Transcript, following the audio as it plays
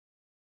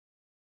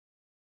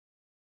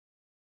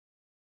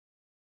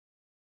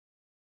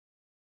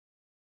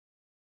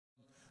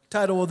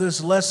Title of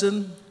this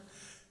lesson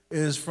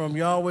is from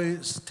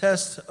Yahweh's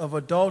Test of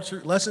Adultery,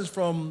 Lessons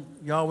from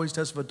Yahweh's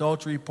Test of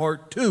Adultery,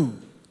 Part 2.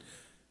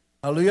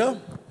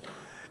 Hallelujah.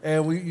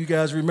 And you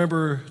guys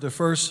remember the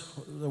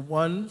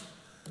one.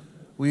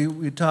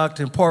 We talked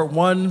in Part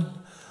 1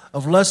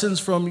 of Lessons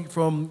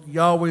from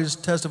Yahweh's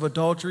Test of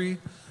Adultery.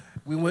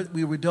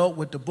 We dealt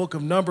with the book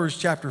of Numbers,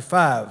 chapter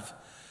 5.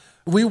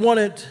 We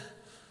wanted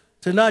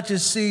to not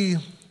just see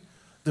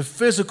the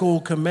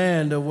physical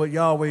command of what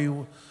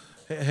Yahweh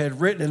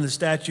had written in the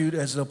statute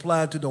as it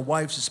applied to the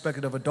wife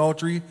suspected of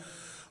adultery,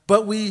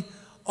 but we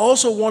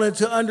also wanted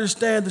to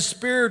understand the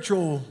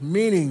spiritual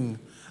meaning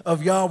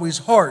of Yahweh's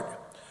heart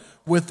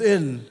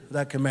within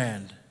that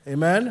command.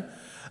 Amen?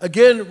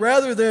 Again,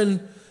 rather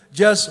than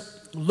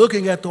just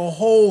looking at the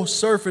whole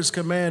surface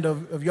command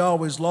of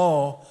Yahweh's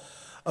law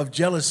of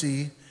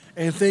jealousy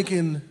and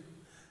thinking,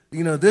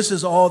 this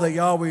is all that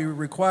Yahweh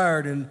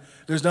required and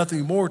there's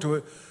nothing more to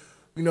it.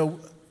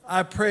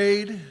 I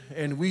prayed,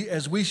 and we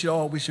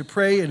should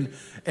pray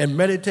and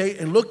meditate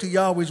and look to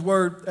Yahweh's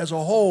word as a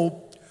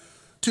whole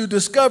to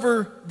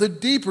discover the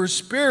deeper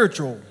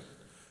spiritual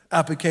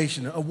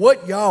application of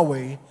what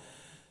Yahweh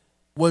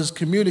was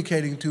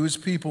communicating to his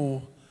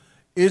people,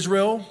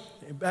 Israel,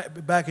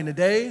 back in the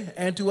day,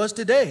 and to us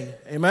today.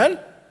 Amen?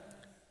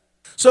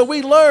 So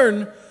we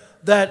learn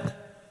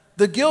that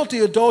the guilty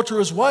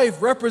adulterous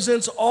wife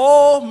represents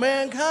all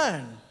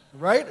mankind,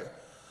 right?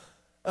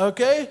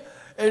 Okay?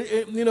 And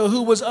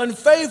who was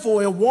unfaithful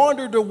and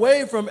wandered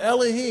away from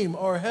Elohim,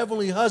 our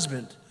heavenly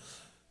husband,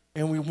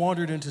 and we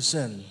wandered into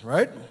sin,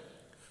 right?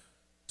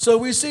 So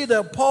we see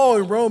that Paul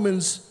in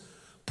Romans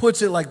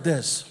puts it like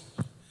this.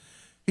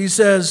 He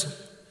says,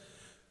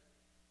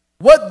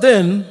 "What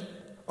then,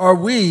 are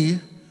we,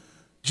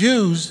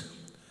 Jews,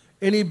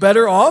 any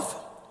better off?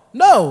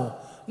 No,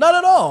 not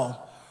at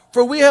all.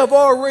 For we have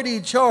already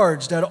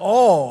charged that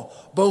all,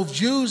 both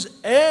Jews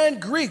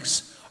and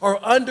Greeks, are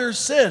under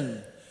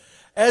sin.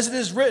 As it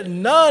is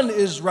written, none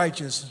is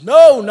righteous,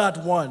 no,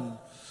 not one.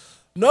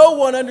 No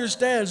one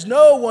understands,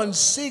 no one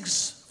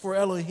seeks for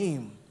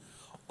Elohim.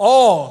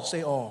 All,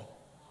 say all,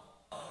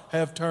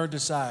 have turned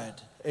aside."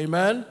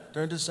 Amen?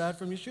 Turned aside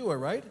from Yahshua,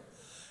 right?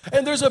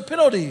 And there's a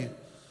penalty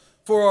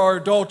for our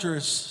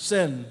adulterous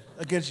sin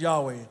against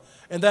Yahweh.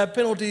 And that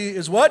penalty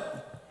is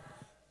what?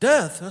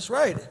 Death, that's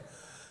right.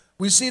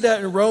 We see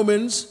that in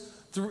Romans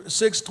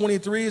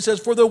 6:23. It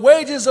says, "For the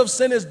wages of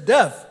sin is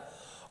death,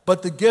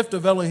 but the gift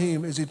of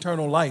Elohim is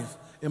eternal life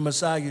in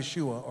Messiah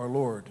Yahshua, our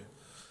Lord."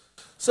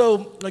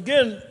 So,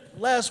 again,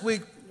 last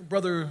week,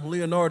 Brother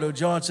Leonardo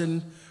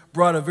Johnson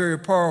brought a very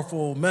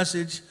powerful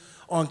message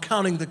on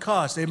counting the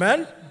cost.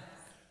 Amen?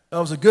 That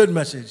was a good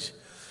message.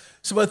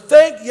 So, but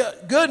thank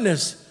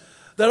goodness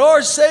that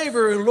our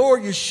Savior and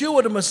Lord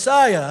Yahshua the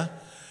Messiah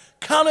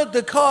counted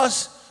the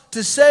cost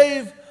to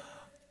save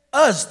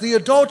us, the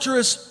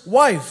adulterous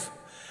wife.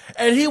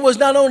 And he was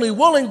not only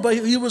willing, but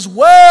he was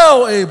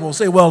well able,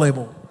 say well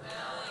able.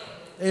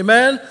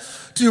 Amen.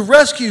 To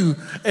rescue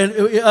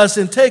us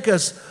and take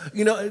us,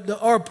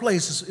 our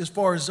place as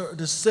far as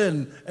the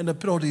sin and the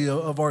penalty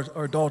of our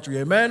adultery.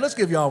 Amen. Let's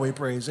give Yahweh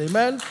praise.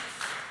 Amen.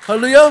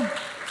 Hallelujah.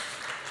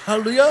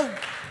 Hallelujah.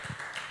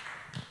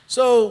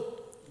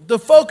 So the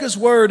focus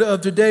word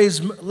of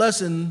today's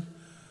lesson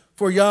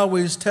for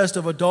Yahweh's test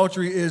of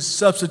adultery is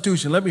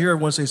substitution. Let me hear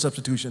everyone say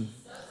substitution.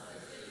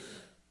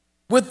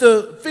 With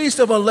the Feast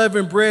of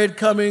Unleavened Bread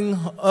coming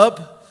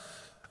up,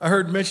 I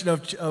heard mention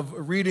of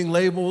reading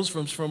labels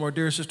from our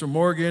dear sister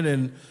Morgan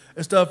and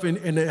stuff,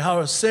 and how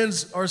our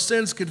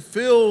sins could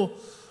fill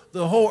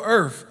the whole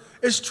earth.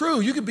 It's true.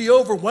 You could be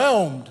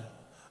overwhelmed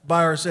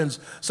by our sins.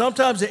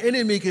 Sometimes the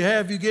enemy can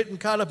have you getting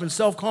caught up in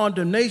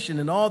self-condemnation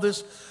and all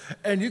this,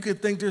 and you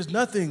could think there's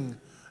nothing,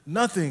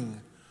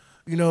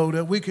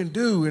 that we can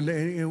do,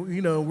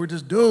 and we're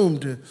just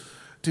doomed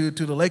to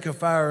the lake of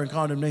fire and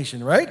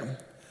condemnation, right?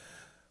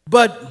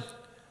 But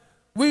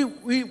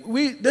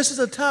this is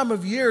a time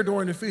of year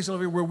during the Feast of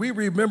Unleavened where we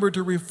remember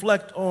to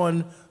reflect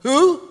on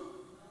who?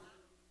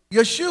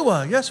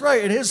 Yahshua. That's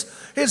right. And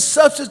his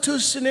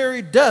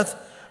substitutionary death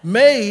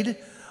made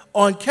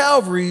on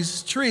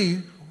Calvary's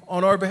tree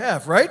on our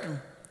behalf, right?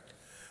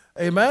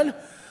 Amen.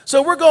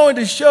 So we're going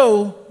to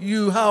show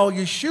you how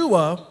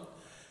Yahshua,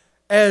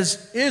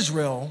 as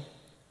Israel,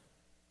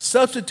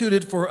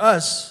 substituted for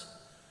us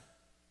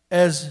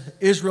as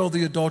Israel,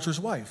 the adulterous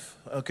wife.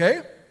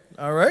 Okay?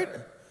 All right?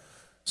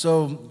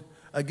 So,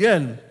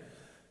 again,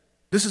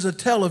 this is a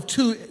tale of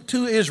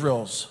two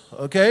Israels,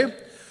 okay?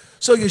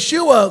 So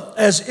Yahshua,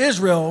 as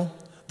Israel,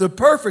 the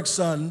perfect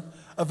son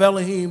of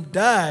Elohim,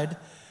 died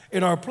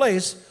in our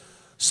place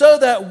so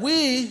that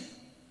we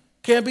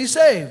can be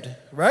saved,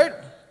 right?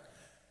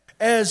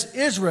 As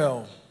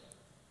Israel.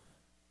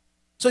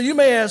 So you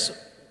may ask,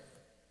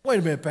 wait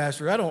a minute,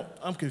 Pastor,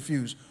 I'm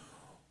confused.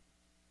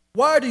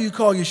 Why do you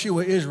call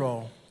Yahshua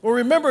Israel? Well,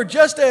 remember,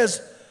 just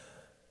as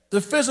the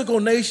physical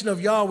nation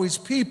of Yahweh's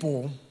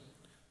people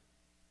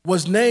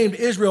was named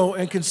Israel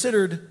and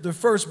considered the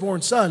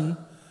firstborn son,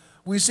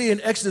 we see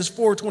in Exodus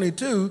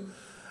 4:22,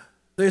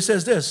 it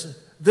says this,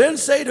 "Then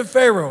say to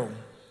Pharaoh,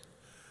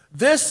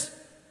 This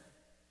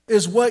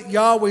is what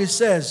Yahweh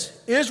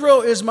says.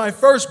 Israel is my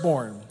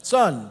firstborn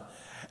son.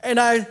 And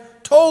I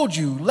told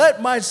you,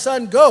 let my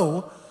son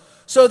go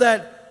so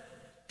that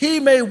he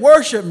may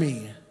worship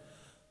me.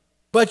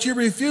 But you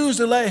refuse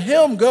to let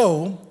him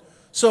go,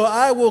 so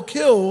I will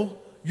kill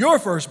your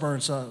firstborn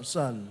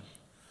son.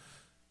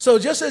 So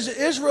just as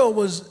Israel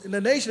was,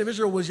 the nation of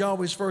Israel was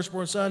Yahweh's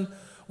firstborn son,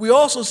 we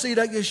also see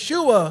that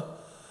Yahshua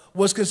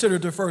was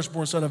considered the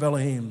firstborn son of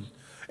Elohim.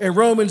 In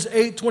Romans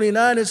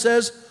 8:29 it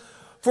says,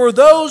 for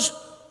those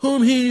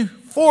whom he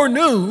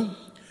foreknew,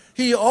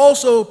 he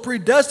also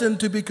predestined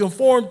to be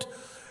conformed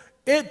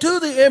to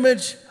the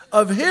image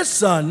of his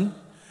son,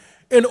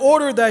 in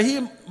order that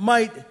he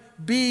might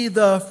be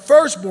the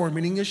firstborn,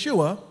 meaning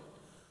Yahshua,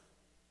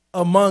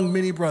 among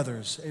many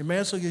brothers.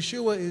 Amen. So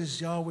Yahshua is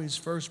Yahweh's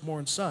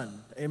firstborn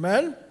son.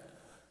 Amen.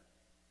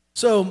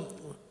 So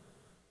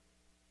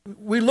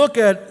we look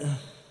at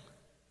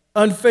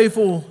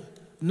unfaithful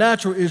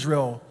natural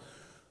Israel,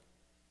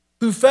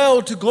 who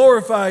failed to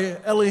glorify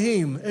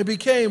Elohim and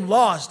became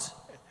lost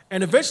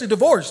and eventually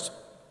divorced.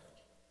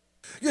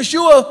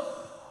 Yahshua,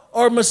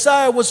 our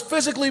Messiah, was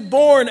physically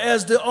born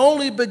as the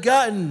only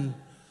begotten,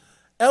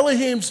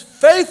 Elohim's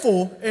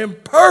faithful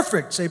and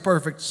perfect, say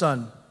perfect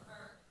son.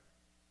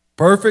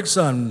 Perfect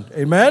son,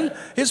 amen?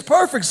 His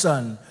perfect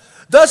son,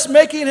 thus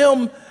making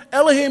him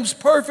Elohim's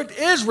perfect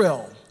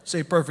Israel.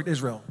 Say perfect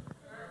Israel.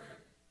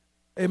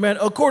 Amen.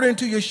 According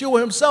to Yahshua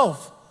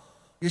himself.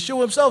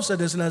 Yahshua himself said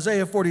this in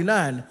Isaiah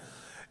 49.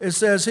 It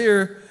says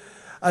here,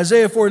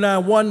 Isaiah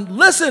 49:1,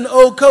 listen,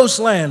 O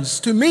coastlands,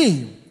 to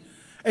me,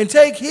 and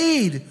take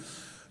heed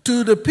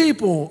to the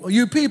people,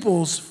 you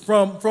peoples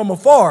from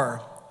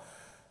afar.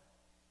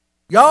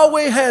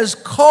 Yahweh has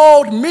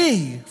called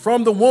me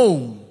from the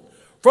womb,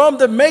 from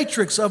the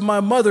matrix of my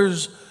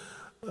mother's.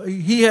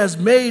 He has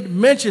made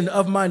mention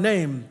of my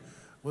name.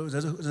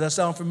 Does that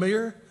sound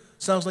familiar?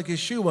 Sounds like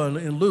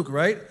Yeshua in Luke,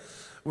 right?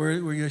 Where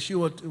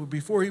Yeshua,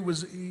 before he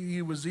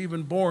was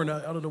even born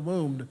out of the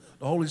womb,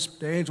 the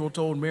angel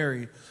told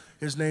Mary,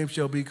 his name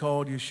shall be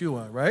called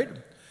Yeshua, right?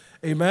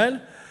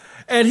 Amen.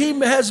 And he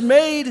has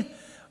made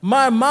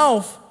my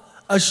mouth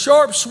a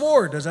sharp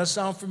sword. Does that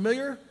sound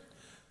familiar?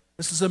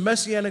 This is a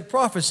messianic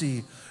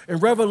prophecy. In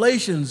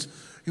Revelations,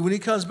 when he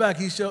comes back,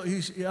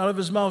 out of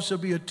his mouth shall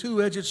be a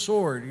two-edged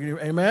sword.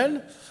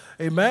 Amen?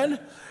 Amen?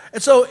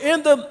 And so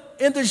in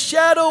the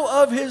shadow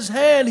of his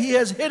hand he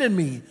has hidden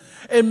me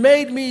and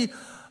made me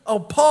a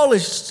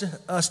polished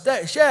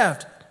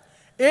shaft.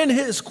 In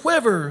his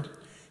quiver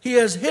he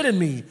has hidden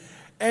me.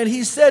 And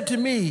he said to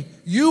me,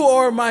 you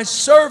are my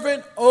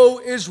servant,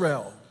 O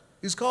Israel.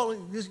 He's calling,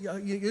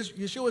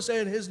 Yeshua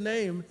saying his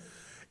name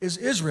is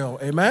Israel.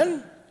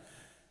 Amen?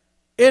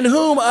 In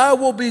whom I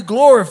will be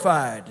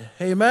glorified.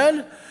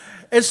 Amen?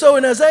 And so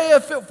in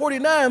Isaiah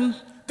 49,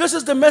 this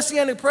is the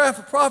messianic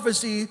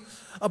prophecy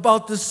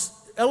about this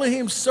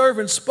Elohim's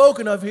servant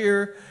spoken of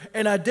here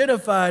and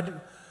identified,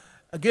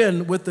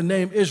 again, with the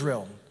name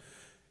Israel.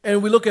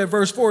 And we look at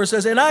verse 4. It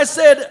says, and I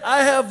said,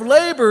 I have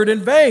labored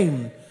in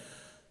vain.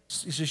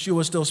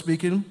 Yeshua still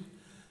speaking.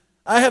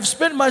 I have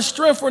spent my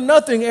strength for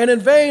nothing and in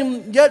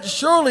vain, yet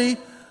surely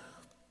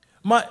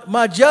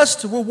my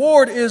just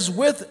reward is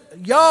with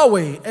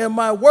Yahweh and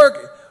my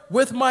work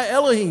with my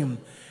Elohim.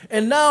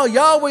 And now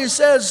Yahweh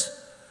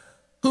says,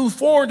 who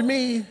formed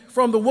me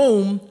from the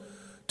womb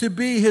to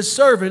be his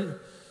servant,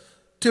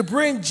 to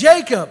bring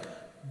Jacob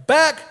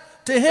back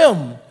to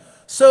him,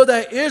 so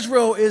that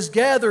Israel is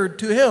gathered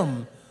to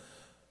him.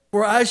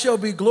 For I shall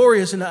be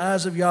glorious in the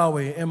eyes of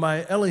Yahweh, and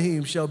my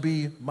Elohim shall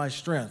be my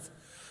strength.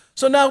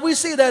 So now we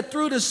see that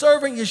through the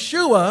servant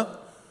Yeshua,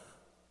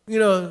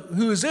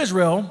 who is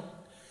Israel,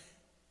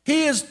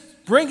 he is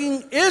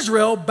bringing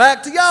Israel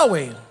back to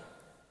Yahweh.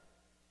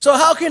 So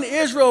how can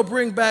Israel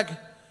bring back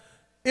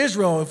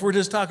Israel? If we're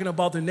just talking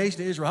about the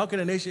nation of Israel, how can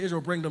the nation of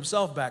Israel bring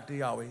themselves back to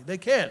Yahweh? They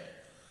can't.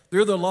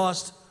 They're the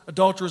lost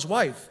adulterous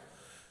wife.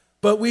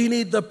 But we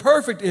need the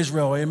perfect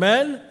Israel,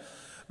 amen?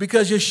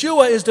 Because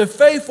Yeshua is the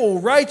faithful,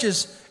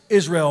 righteous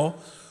Israel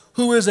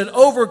who is an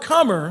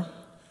overcomer.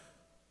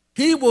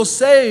 He will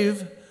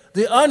save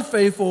the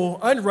unfaithful,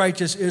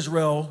 unrighteous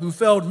Israel who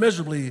failed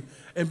miserably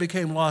and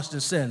became lost in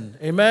sin.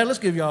 Amen? Let's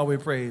give Yahweh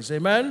praise.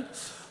 Amen?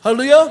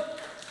 Hallelujah.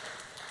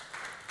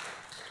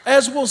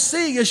 As we'll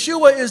see,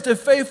 Yeshua is the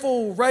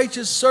faithful,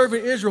 righteous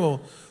servant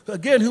Israel,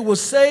 again, who will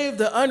save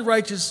the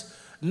unrighteous,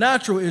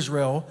 natural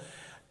Israel.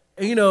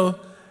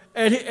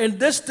 And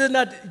this did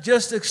not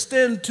just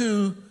extend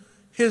to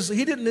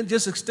he didn't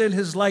just extend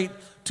his light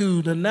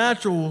to the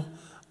natural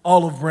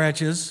olive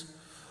branches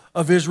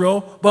of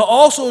Israel, but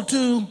also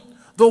to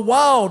the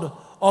wild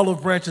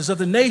olive branches of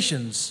the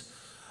nations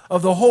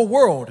of the whole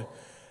world.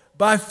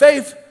 By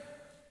faith,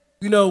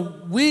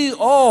 we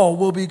all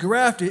will be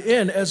grafted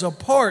in as a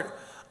part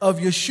of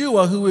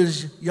Yeshua, who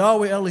is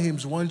Yahweh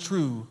Elohim's one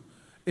true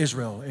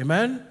Israel.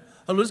 Amen?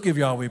 Let's give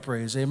Yahweh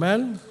praise.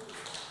 Amen?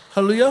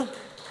 Hallelujah.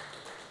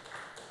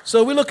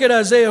 So we look at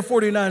Isaiah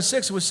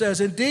 49:6, which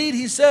says, indeed,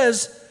 he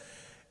says,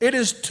 it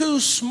is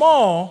too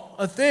small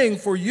a thing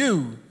for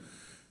you.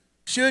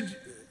 Should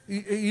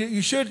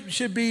You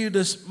should be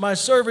my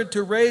servant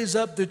to raise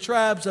up the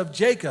tribes of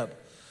Jacob.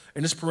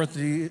 And this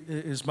parenthesis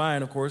is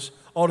mine, of course.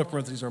 All the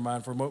parentheses are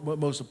mine for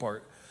most of the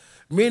part.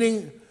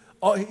 Meaning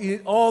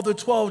all the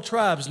 12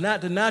 tribes,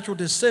 not the natural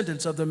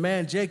descendants of the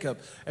man Jacob.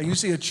 And you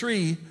see a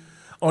tree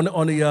on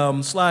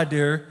the slide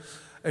there.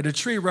 And the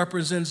tree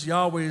represents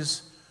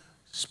Yahweh's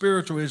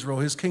spiritual Israel,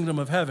 his kingdom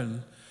of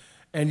heaven.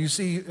 And you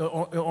see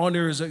on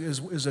there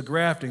is a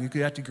grafting. You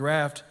could actually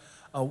graft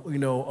a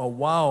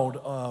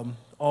wild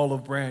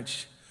olive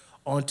branch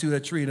onto a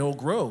tree, and it'll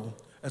grow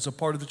as a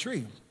part of the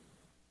tree.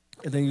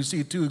 And then you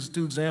see two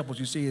examples.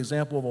 You see an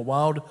example of a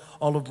wild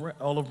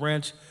olive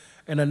branch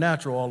and a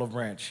natural olive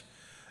branch,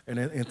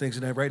 and things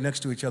that are right next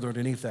to each other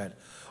underneath that.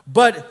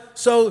 But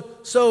so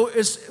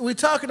we're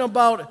talking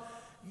about.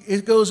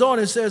 It goes on.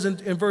 It says in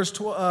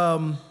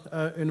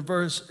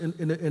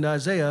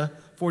Isaiah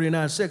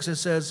 49:6, it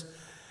says,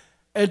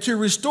 "And to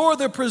restore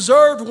the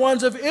preserved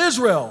ones of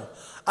Israel,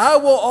 I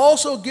will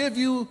also give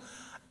you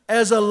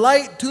as a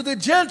light to the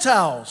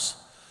Gentiles,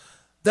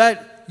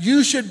 that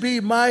you should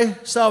be my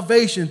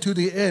salvation to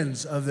the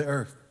ends of the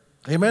earth."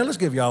 Amen. Let's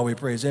give Yahweh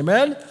praise.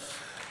 Amen.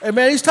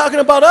 Amen. He's talking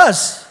about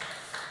us.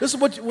 This is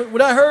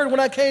what I heard when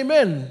I came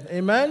in.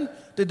 Amen.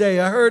 Today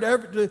I heard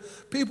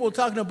people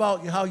talking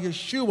about how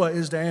Yahshua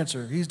is the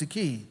answer. He's the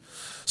key.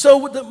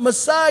 So the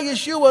Messiah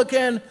Yahshua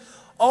can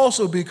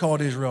also be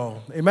called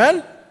Israel.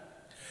 Amen.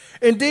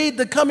 Indeed,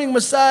 the coming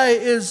Messiah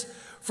is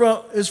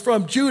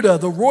from Judah,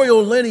 the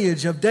royal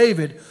lineage of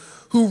David,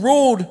 who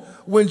ruled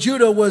when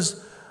Judah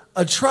was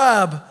a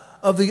tribe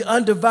of the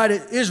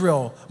undivided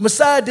Israel.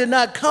 Messiah did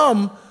not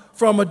come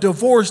from a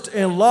divorced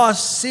and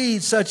lost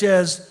seed such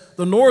as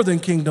the northern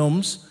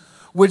kingdoms,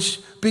 which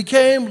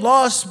became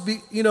lost,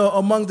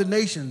 among the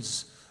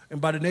nations.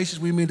 And by the nations,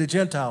 we mean the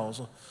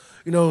Gentiles.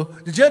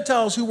 The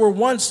Gentiles who were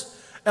once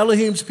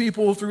Elohim's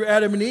people through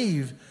Adam and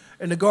Eve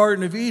in the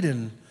Garden of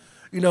Eden.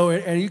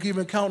 And you can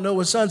even count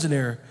Noah's sons in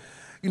there.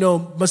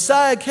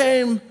 Messiah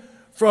came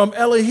from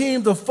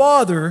Elohim the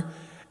Father,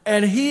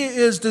 and he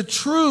is the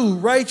true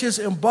righteous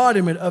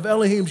embodiment of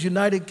Elohim's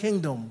united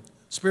kingdom,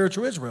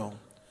 spiritual Israel.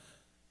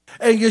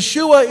 And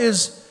Yahshua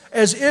is,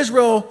 as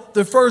Israel,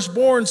 the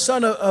firstborn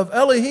son of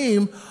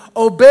Elohim,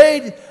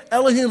 obeyed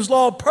Elohim's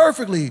law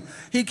perfectly.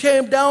 He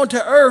came down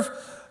to earth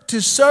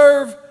to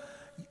serve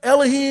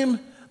Elohim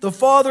the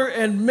Father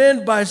and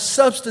men by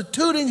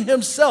substituting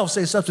himself.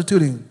 Say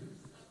substituting.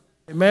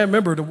 Amen.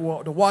 Remember, the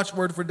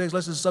watchword for today's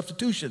lesson is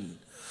substitution.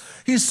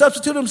 He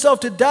substituted himself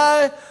to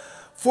die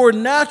for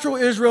natural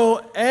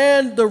Israel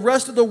and the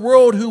rest of the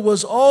world, who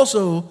was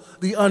also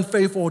the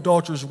unfaithful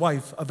adulterous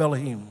wife of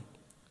Elohim.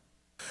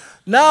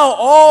 Now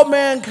all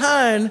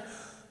mankind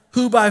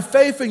who by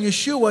faith in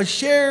Yahshua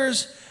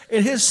shares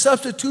in his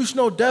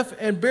substitutional death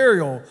and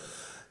burial.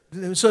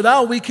 So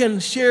now we can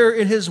share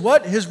in his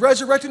what? His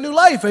resurrected new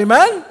life.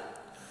 Amen?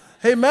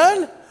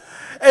 Amen?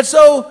 And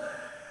so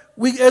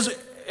we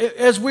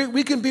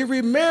can be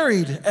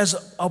remarried as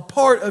a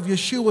part of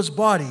Yeshua's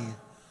body.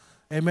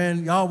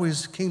 Amen.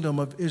 Yahweh's kingdom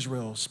of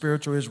Israel,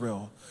 spiritual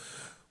Israel.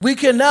 We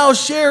can now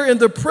share in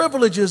the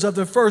privileges of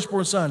the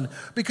firstborn son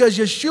because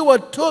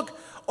Yahshua took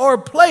our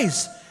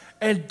place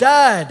and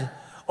died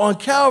on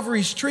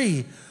Calvary's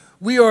tree.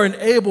 We are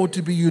enabled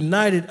to be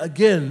united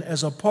again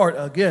as a part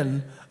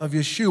again of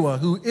Yahshua,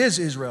 who is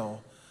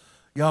Israel,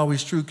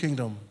 Yahweh's true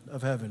kingdom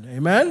of heaven.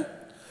 Amen?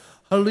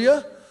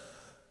 Hallelujah.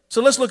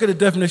 So let's look at the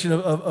definition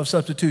of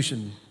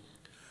substitution.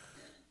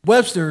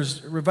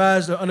 Webster's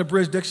Revised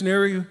Unabridged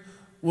Dictionary,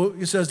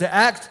 it says the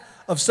act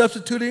of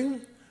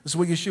substituting, this is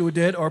what Yahshua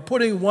did, or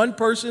putting one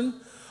person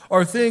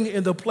or thing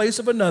in the place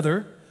of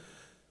another.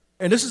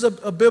 And this is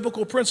a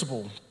biblical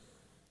principle,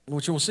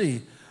 which you'll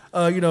see.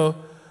 The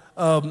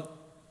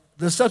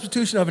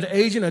substitution of an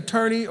agent,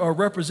 attorney, or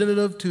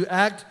representative to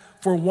act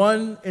for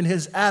one in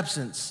his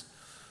absence.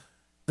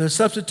 The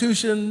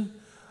substitution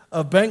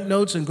of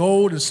banknotes and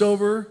gold and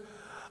silver,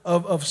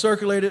 of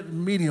circulated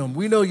medium.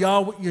 We know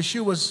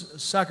Yeshua's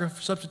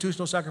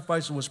substitutional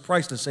sacrifice was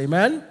priceless.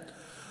 Amen?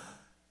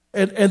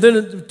 And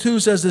then 2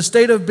 says the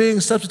state of being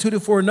substituted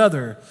for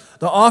another.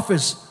 The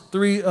office,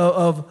 3,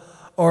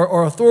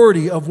 or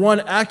authority of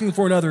one acting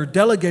for another,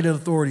 delegated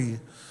authority.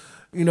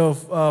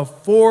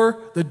 4,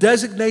 the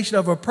designation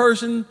of a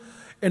person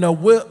in a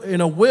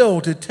will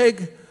to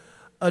take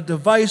a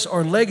device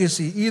or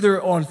legacy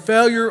either on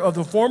failure of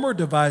the former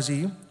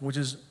devisee, which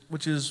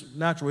is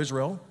natural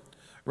Israel,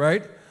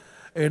 right?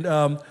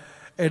 Or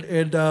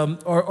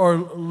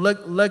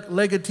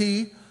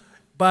legatee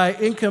by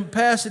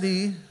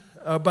incapacity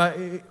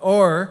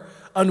or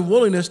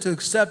unwillingness to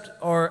accept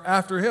or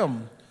after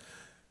him.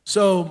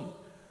 So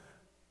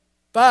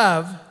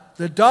 5,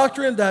 the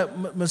doctrine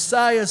that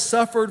Messiah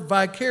suffered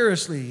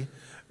vicariously,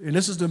 and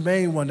this is the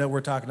main one that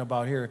we're talking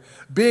about here,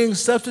 being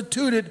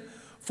substituted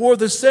for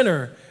the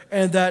sinner,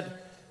 and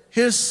that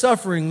his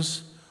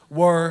sufferings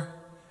were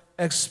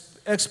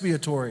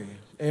expiatory.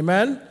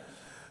 Amen?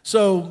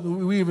 So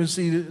we even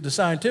see the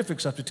scientific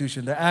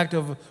substitution, the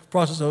active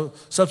process of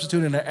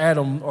substituting an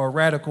atom or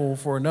radical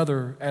for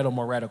another atom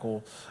or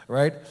radical,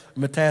 right?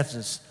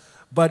 Metathesis.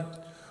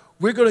 But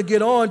we're going to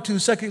get on to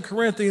 2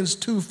 Corinthians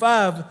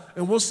 2:5,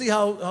 and we'll see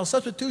how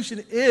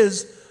substitution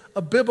is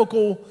a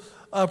biblical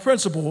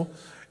principle.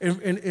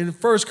 In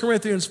 1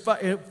 Corinthians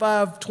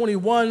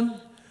 5:21,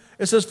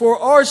 it says, "For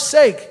our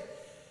sake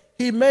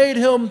he made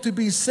him to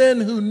be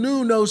sin who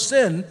knew no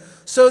sin,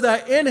 so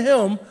that in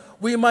him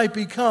we might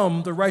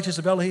become the righteousness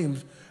of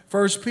Elohim."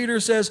 1 Peter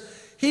says,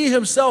 "He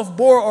himself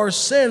bore our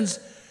sins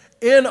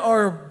in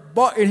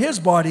his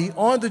body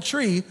on the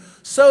tree,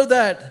 so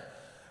that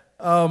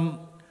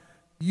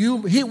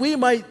we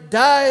might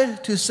die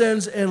to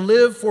sins and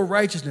live for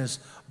righteousness.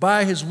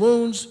 By his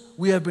wounds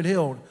we have been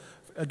healed."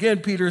 Again,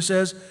 Peter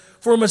says,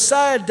 "For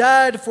Messiah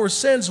died for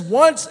sins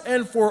once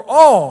and for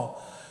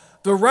all,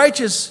 the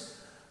righteous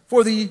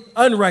for the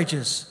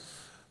unrighteous,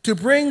 to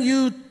bring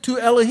you to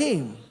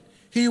Elohim.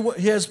 He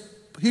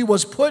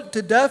was put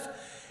to death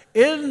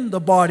in the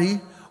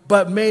body,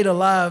 but made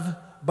alive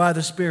by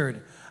the Spirit."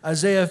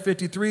 Isaiah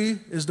 53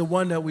 is the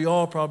one that we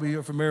all probably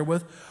are familiar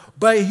with.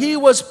 "But he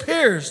was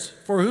pierced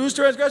for whose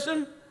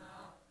transgression?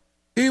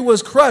 He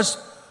was crushed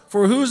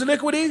for whose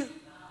iniquity?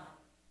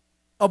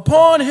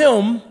 Upon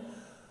him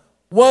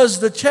was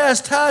the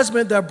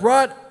chastisement that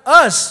brought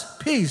us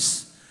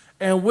peace,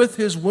 and with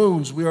his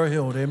wounds we are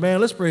healed."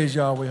 Amen. Let's praise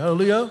Yahweh.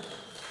 Hallelujah.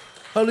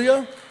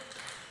 Hallelujah.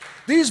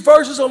 These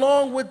verses,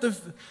 along with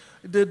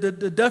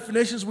the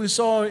definitions we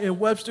saw in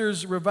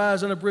Webster's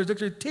Revised Unabridged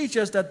Dictionary, teach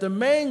us that the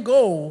main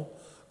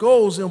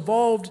goals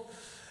involved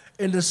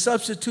in the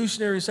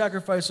substitutionary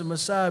sacrifice of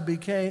Messiah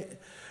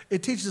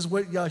it teaches us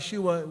what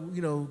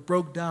Yahshua,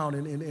 broke down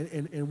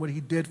and what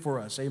he did for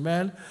us.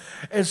 Amen.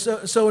 And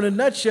so in a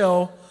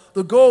nutshell,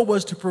 the goal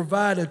was to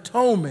provide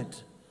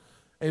atonement.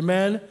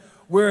 Amen.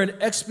 Where an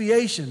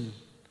expiation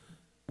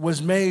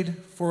was made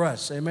for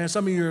us. Amen.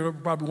 Some of you are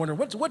probably wondering,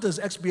 what does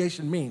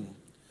expiation mean?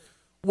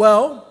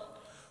 Well,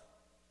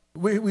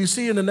 we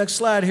see in the next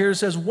slide here, it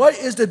says, what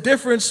is the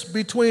difference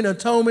between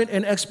atonement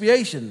and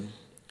expiation?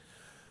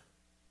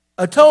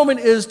 Atonement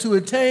is to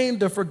attain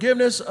the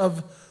forgiveness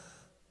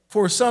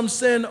for some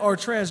sin or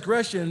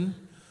transgression.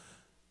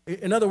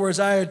 In other words,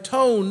 I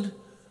atoned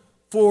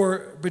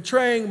for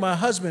betraying my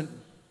husband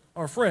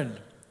or friend.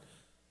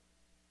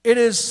 It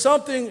is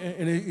something,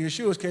 in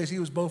Yeshua's case, he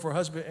was both our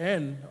husband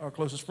and our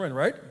closest friend,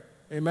 right?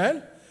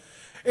 Amen?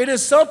 It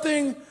is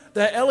something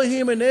that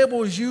Elohim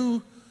enables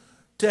you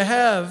to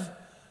have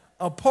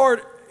a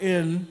part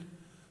in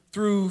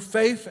through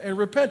faith and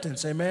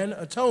repentance. Amen?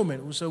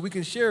 Atonement. So we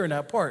can share in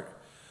that part.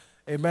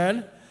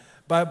 Amen?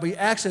 But we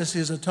access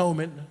his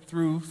atonement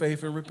through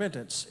faith and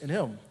repentance in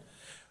him.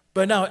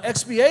 But now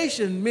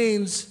expiation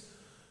means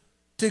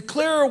to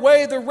clear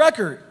away the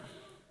record.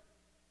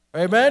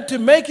 Amen? To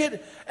make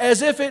it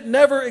as if it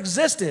never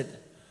existed.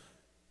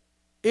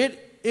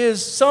 It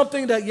is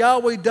something that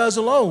Yahweh does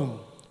alone.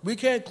 We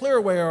can't clear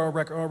away our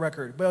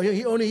record. But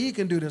only he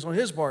can do this on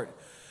his part.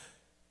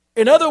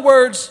 In other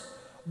words,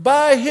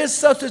 by his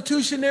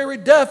substitutionary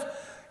death,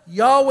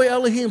 Yahweh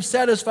Elohim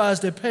satisfies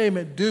the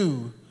payment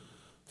due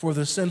for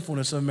the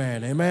sinfulness of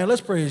man. Amen.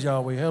 Let's praise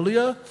Yahweh.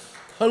 Hallelujah.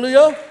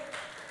 Hallelujah.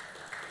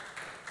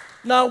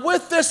 Now,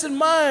 with this in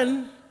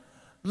mind,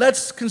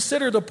 let's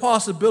consider the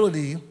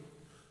possibility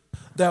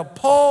that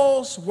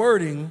Paul's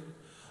wording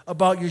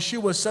about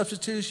Yeshua's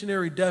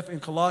substitutionary death in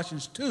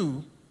Colossians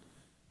 2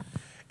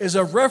 is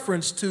a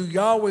reference to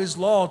Yahweh's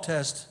law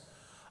test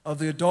of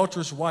the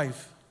adulterous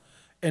wife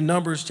in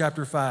Numbers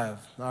chapter 5.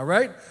 All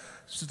right?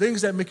 So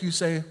things that make you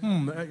say,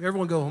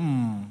 everyone go,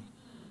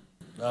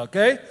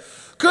 Okay?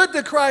 Could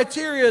the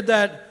criteria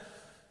that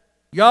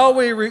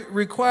Yahweh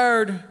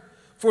required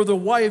for the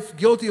wife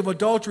guilty of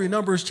adultery in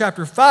Numbers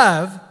chapter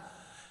 5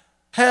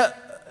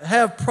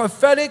 have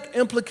prophetic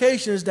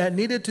implications that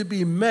needed to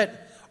be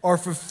met or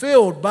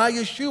fulfilled by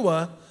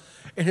Yeshua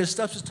in his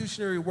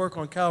substitutionary work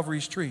on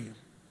Calvary's tree?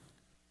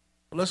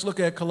 Let's look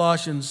at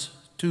Colossians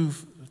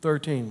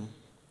 2:13.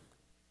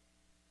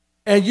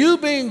 "And you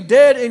being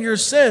dead in your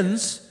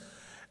sins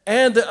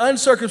and the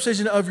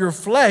uncircumcision of your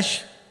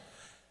flesh,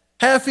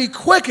 hath he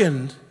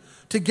quickened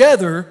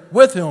together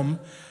with him,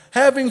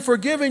 having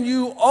forgiven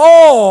you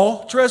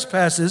all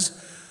trespasses,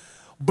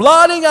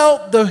 blotting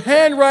out the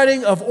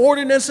handwriting of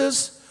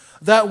ordinances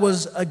that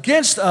was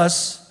against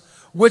us,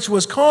 which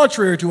was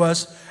contrary to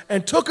us,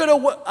 and took it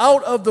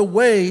out of the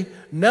way,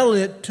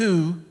 nailing it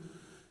to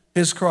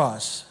his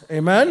cross."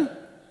 Amen?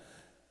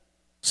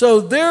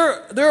 So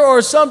there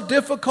are some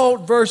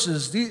difficult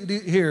verses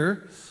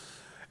here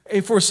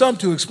for some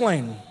to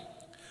explain.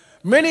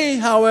 Many,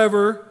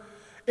 however,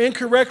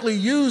 incorrectly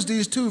use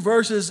these two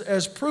verses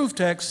as proof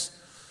texts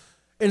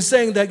in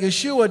saying that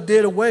Yeshua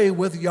did away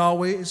with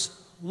Yahweh's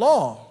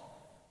law.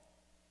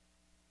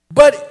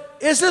 But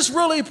is this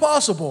really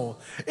possible?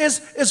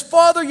 Is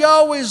Father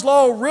Yahweh's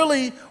law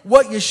really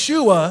what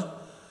Yeshua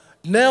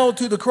nailed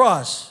to the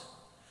cross?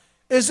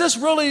 Is this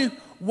really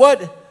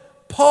what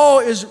Paul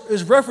is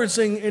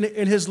referencing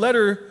in his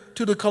letter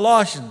to the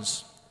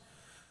Colossians?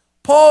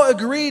 Paul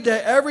agreed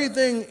that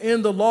everything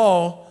in the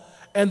law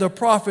and the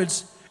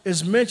prophets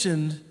is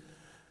mentioned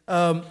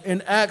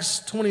in Acts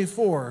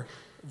 24,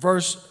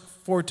 verse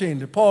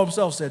 14. Paul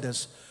himself said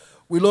this.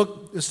 we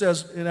look, it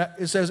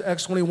says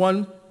Acts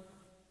 21,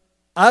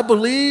 I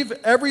believe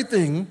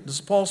everything, this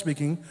is Paul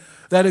speaking,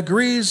 that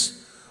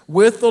agrees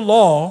with the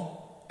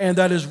law and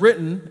that is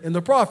written in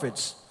the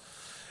prophets.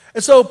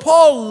 And so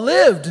Paul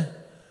lived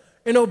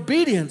in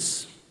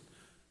obedience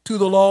to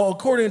the law.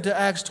 According to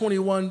Acts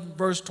 21,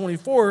 verse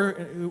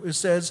 24, it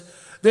says,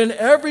 then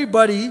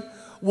everybody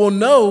will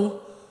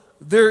know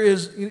there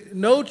is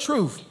no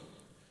truth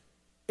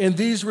in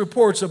these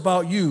reports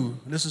about you.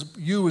 This is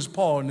you as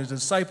Paul and his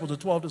disciples, the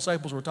 12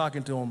 disciples were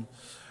talking to him,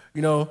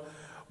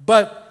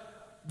 but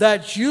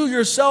that you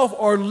yourself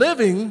are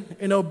living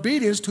in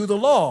obedience to the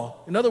law.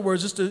 In other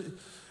words,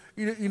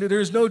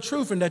 there's no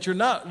truth in that you're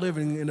not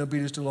living in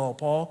obedience to the law,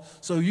 Paul.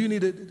 So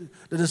the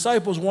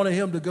disciples wanted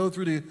him to go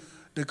through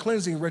the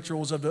cleansing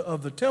rituals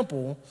of the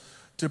temple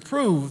to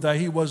prove that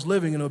he was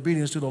living in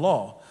obedience to the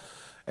law.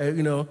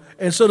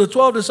 And so the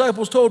 12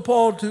 disciples told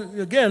Paul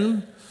to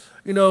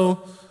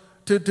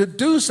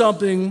do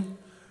something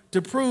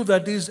to prove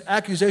that these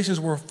accusations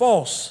were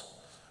false.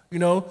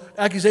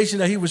 Accusation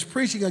that he was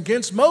preaching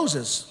against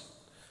Moses.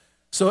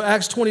 So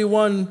Acts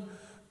 21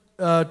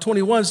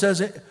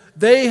 says,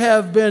 they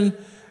have been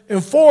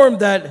informed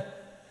that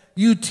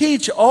you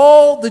teach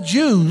all the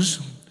Jews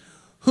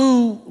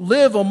who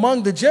live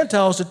among the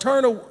Gentiles to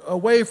turn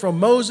away from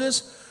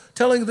Moses,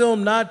 telling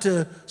them not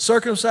to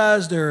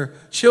circumcise their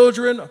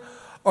children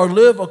or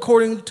live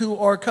according to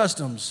our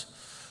customs.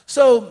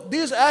 So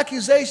these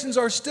accusations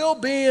are still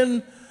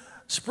being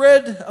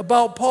spread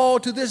about Paul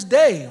to this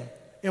day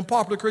in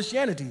popular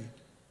Christianity.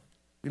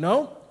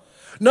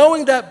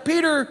 Knowing that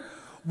Peter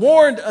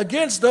warned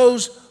against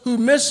those who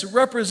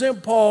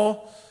misrepresent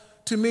Paul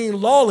to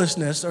mean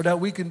lawlessness, or that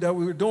we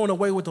were doing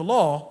away with the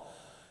law,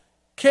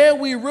 can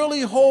we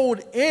really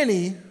hold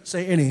any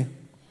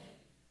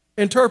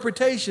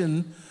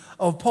interpretation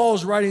of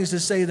Paul's writings to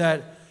say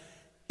that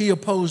he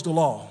opposed the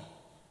law?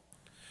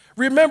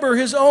 Remember,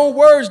 his own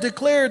words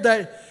declared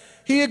that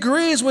he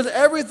agrees with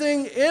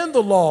everything in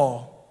the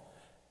law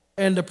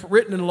and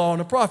written in the law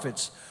and the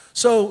prophets.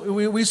 So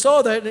we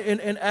saw that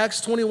in Acts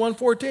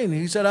 21:14.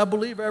 He said, I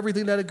believe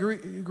everything that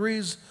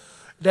agrees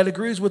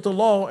with the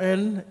law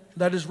and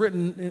that is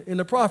written in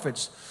the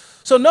prophets.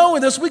 So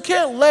knowing this, we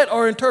can't let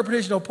our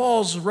interpretation of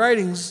Paul's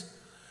writings,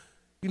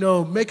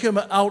 make him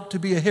out to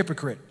be a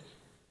hypocrite.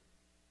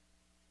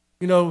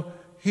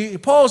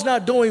 Paul's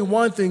not doing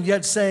one thing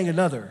yet saying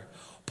another.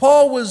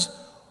 Paul was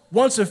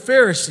once a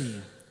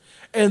Pharisee,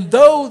 and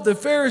though the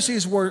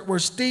Pharisees were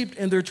steeped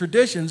in their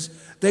traditions,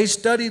 they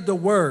studied the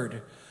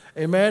word.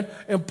 Amen.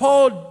 And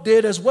Paul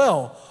did as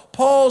well.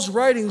 Paul's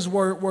writings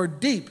were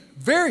deep,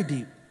 very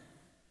deep.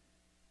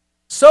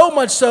 So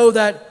much so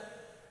that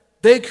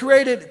they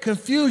created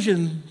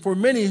confusion for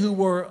many who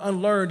were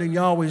unlearned in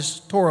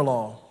Yahweh's Torah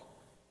law.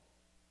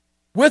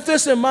 With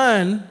this in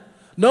mind,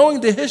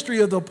 knowing the history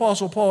of the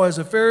Apostle Paul as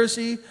a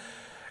Pharisee,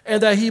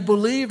 and that he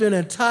believed in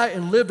and taught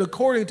and lived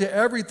according to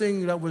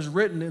everything that was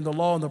written in the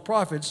law and the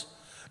prophets,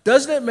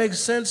 doesn't it make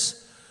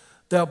sense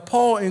that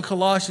Paul in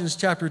Colossians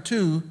chapter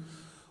 2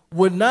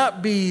 would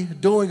not be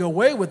doing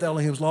away with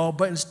Elohim's law,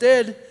 but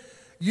instead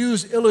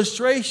use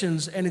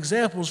illustrations and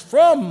examples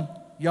from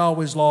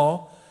Yahweh's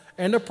law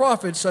and the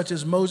prophets such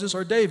as Moses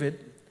or David?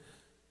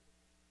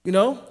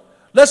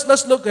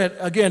 Let's look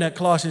again at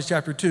Colossians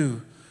chapter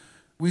 2.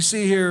 We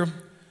see here,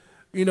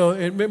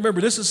 and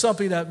remember, this is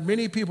something that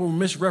many people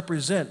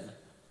misrepresent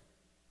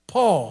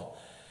Paul.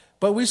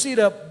 But we see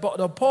that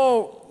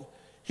Paul,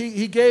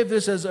 he gave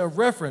this as a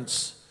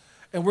reference,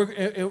 and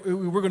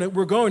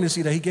we're going to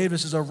see that he gave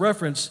this as a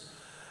reference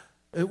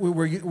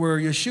where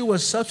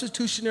Yeshua's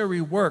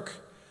substitutionary work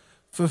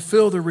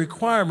fulfilled the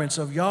requirements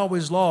of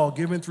Yahweh's law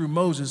given through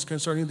Moses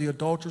concerning the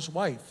adulterous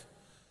wife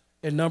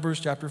in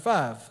Numbers chapter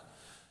 5.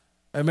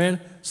 Amen.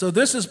 So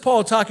this is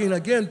Paul talking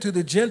again to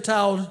the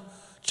Gentile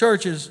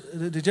churches,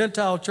 the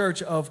Gentile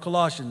church of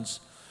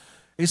Colossians.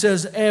 He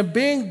says, and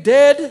being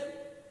dead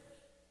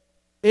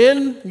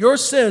in your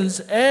sins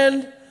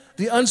and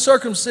the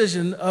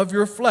uncircumcision of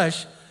your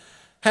flesh,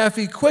 hath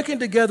he quickened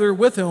together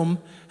with him,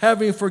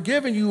 having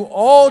forgiven you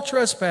all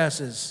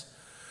trespasses,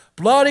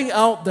 blotting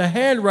out the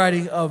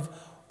handwriting of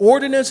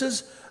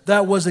ordinances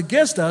that was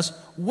against us,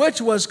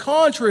 which was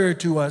contrary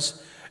to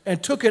us,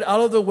 and took it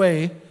out of the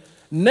way,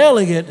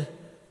 nailing it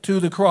to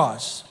the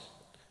cross.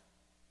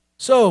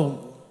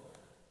 So,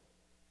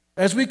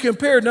 as we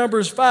compare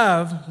Numbers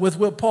 5 with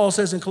what Paul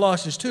says in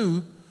Colossians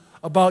 2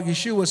 about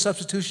Yeshua's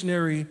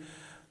substitutionary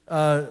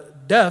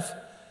death,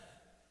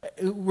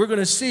 we're going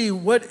to see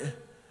what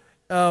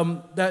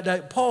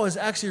that Paul is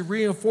actually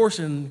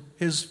reinforcing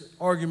his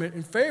argument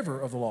in favor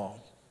of the law.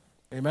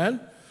 Amen?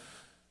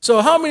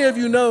 So how many of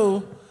you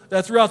know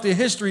that throughout the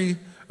history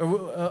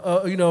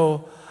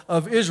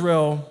of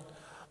Israel,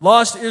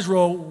 lost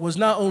Israel was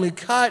not only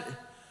caught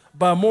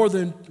by more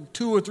than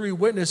 2 or 3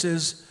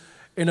 witnesses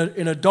in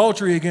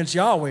adultery against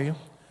Yahweh,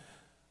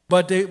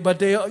 but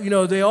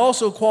they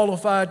also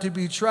qualified to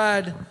be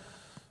tried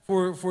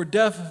for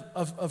death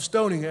of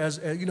stoning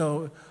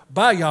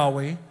by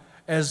Yahweh,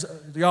 as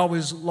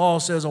Yahweh's law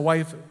says a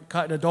wife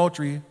caught in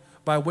adultery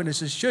by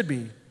witnesses should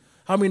be.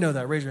 How many know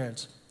that? Raise your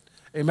hands.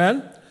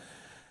 Amen?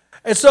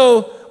 And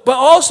so, but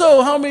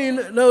also, how many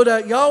know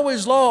that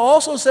Yahweh's law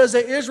also says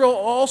that Israel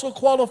also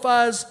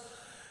qualifies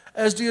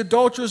as the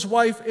adulterous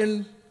wife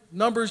in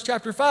Numbers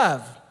chapter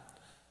 5,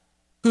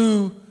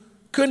 who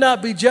could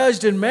not be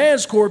judged in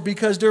man's court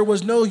because there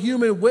was no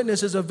human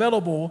witnesses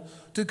available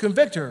to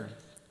convict her.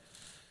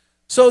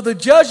 So the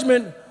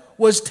judgment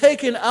was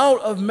taken out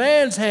of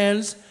man's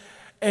hands,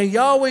 and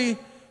Yahweh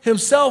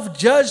himself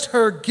judged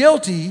her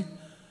guilty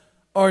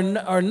or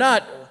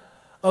not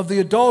of the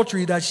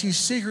adultery that she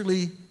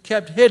secretly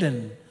kept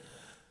hidden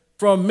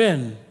from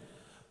men,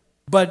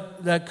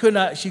 but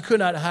that she could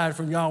not hide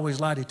from Yahweh's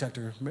lie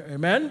detector.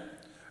 Amen?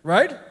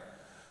 Right?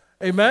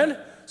 Amen?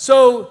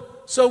 So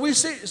we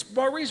see,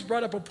 Maurice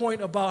brought up a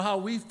point about how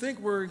we think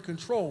we're in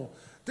control.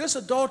 This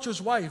adulterous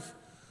wife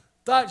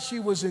thought she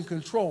was in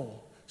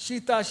control.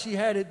 She thought she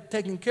had it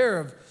taken care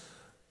of.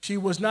 She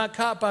was not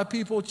caught by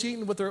people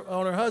cheating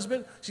on her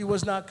husband. She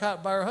was not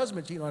caught by her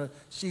husband cheating on her.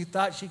 She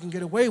thought she can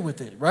get away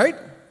with it, right?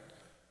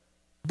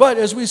 But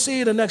as we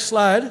see in the next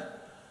slide,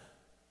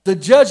 the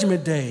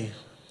judgment day,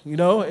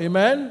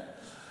 amen?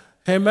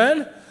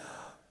 Amen?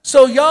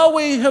 So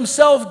Yahweh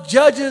himself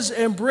judges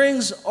and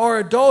brings our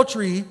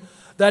adultery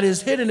that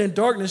is hidden in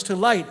darkness to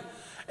light.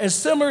 And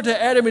similar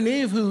to Adam and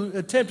Eve, who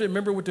attempted,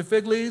 remember with the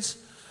fig leaves?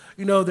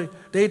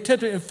 They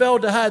attempted and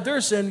failed to hide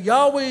their sin.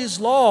 Yahweh's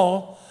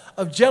law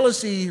of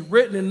jealousy,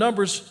 written in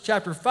Numbers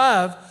chapter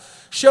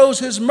 5, shows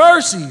his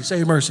mercy.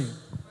 Say mercy.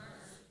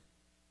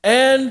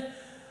 And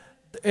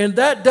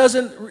that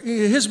doesn't,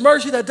 his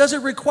mercy that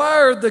doesn't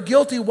require the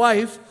guilty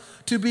wife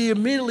to be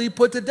immediately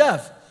put to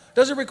death.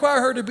 Doesn't require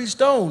her to be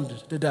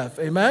stoned to death.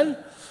 Amen?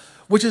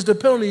 Which is the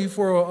penalty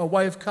for a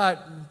wife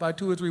caught by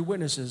 2 or 3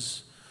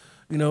 witnesses,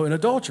 in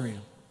adultery.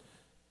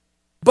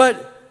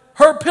 But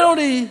her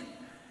penalty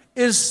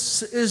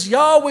is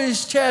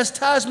Yahweh's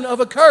chastisement of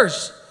a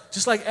curse,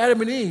 just like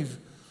Adam and Eve.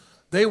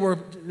 They were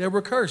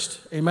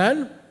cursed.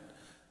 Amen?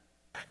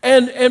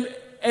 And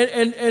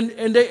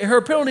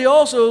her penalty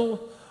also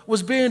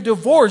was being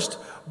divorced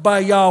by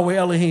Yahweh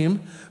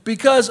Elohim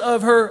because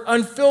of her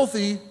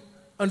unfilthy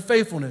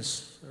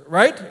unfaithfulness,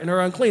 right? And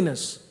her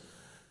uncleanness.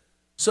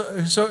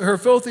 So her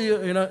filthy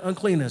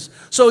uncleanness.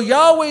 So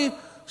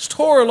Yahweh's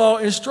Torah law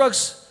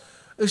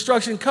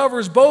instruction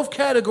covers both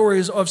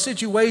categories of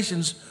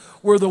situations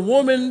where the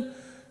woman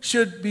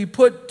should be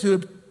put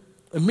to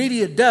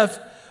immediate death,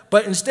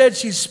 but instead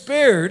she's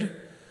spared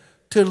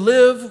to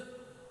live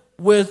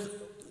with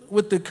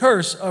the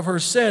curse of her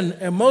sin,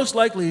 and most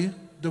likely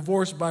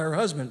divorced by her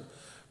husband.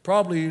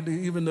 Probably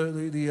even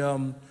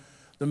the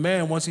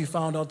man, once he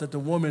found out that the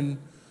woman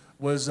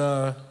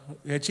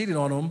had cheated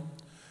on him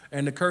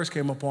and the curse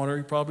came upon her,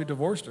 he probably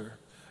divorced her,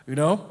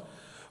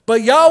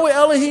 But Yahweh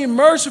Elohim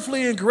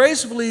mercifully and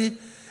gracefully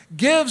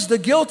gives the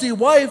guilty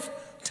wife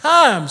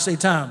time, say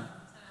time.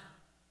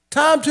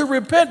 Time to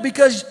repent,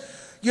 because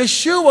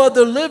Yahshua,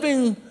 the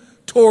living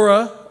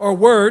Torah or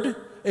word,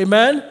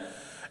 amen,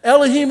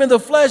 Elohim in the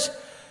flesh,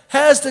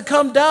 has to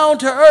come down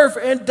to earth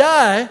and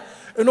die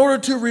in order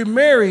to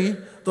remarry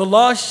the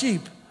lost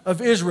sheep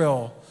of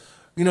Israel.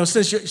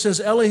 Since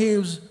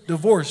Elohim's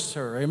divorced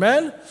her,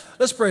 amen?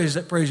 Let's praise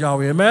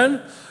Yahweh,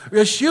 amen?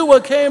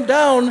 Yahshua came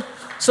down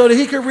so that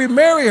he could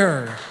remarry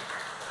her.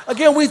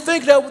 Again, we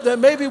think that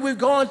maybe we've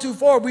gone too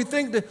far. We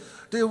think that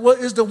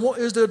is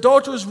the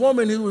adulterous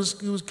woman who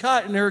was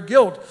caught in her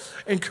guilt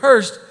and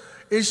cursed,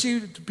 is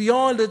she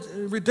beyond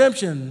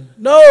redemption?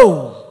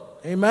 No,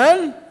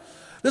 amen?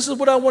 This is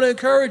what I want to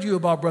encourage you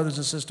about, brothers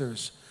and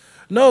sisters.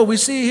 No, we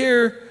see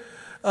here,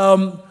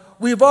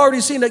 we've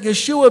already seen that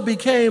Yahshua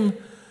became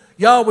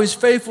Yahweh's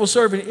faithful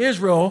servant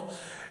Israel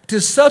to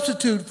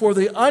substitute for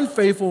the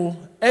unfaithful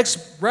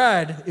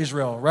ex-bride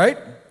Israel, right?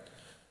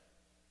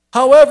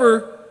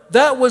 However,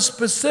 that was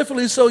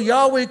specifically so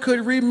Yahweh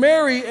could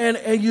remarry and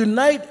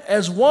unite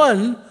as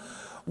one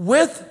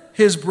with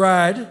his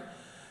bride,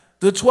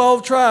 the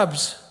 12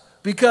 tribes,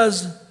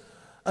 because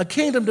a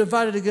kingdom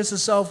divided against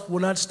itself will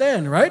not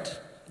stand, right?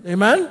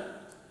 Amen?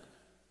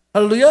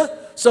 Hallelujah.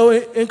 So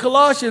in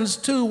Colossians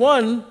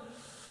 2:1,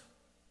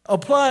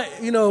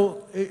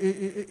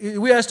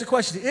 we ask the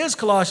question, is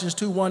Colossians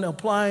 2:1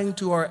 applying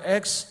to our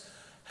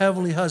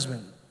ex-heavenly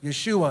husband,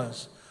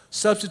 Yeshua's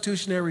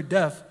substitutionary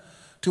death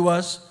to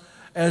us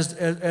as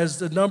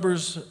the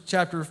Numbers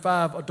chapter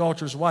 5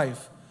 adulterous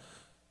wife,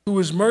 who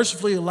is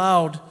mercifully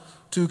allowed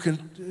to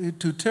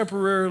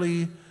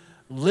temporarily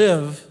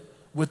live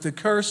with the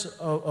curse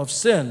of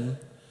sin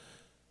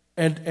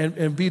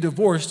and be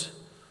divorced,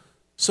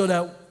 so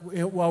that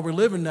while we're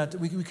living that,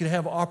 we can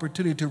have an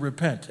opportunity to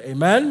repent,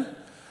 amen,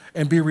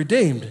 and be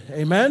redeemed,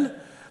 amen?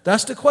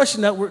 That's the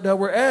question that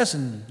we're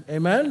asking,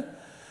 amen?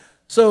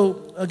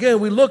 So again,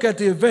 we look at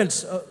the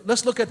events.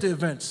 Let's look at the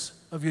events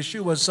of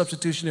Yeshua's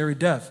substitutionary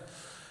death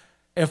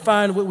and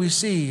find what we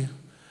see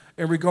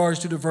in regards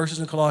to the verses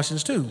in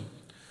Colossians 2,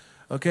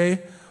 okay?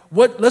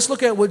 Let's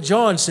look at what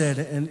John said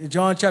in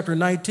John chapter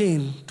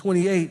 19,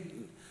 28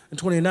 and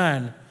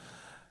 29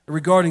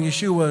 regarding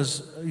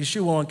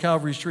Yeshua on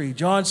Calvary's tree.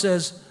 John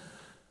says,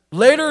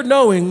 later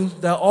knowing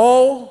that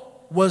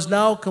all was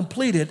now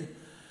completed,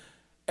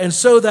 and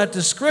so that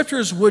the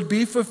scriptures would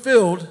be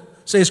fulfilled.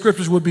 Say,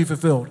 scriptures would be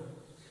fulfilled.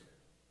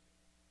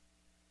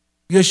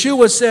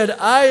 Yahshua said,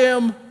 I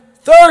am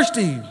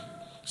thirsty.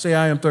 Say,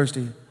 I am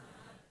thirsty.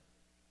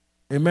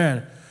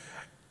 Amen.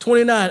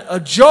 29, a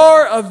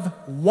jar of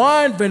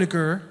wine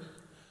vinegar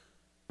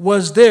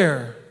was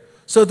there.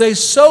 So they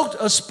soaked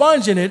a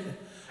sponge in it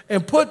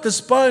and put the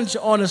sponge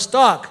on a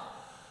stalk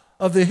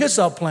of the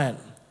hyssop plant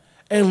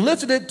and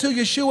lifted it to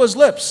Yeshua's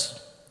lips.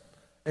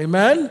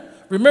 Amen.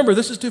 Remember,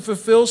 this is to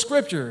fulfill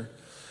scripture.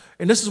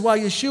 And this is why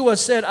Yeshua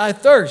said, I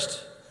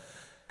thirst.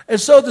 And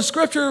so the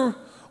scripture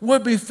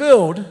would be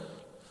fulfilled.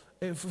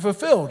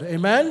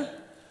 Amen.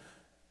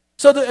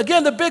 So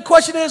again, the big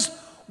question is,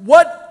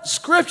 what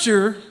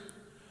scripture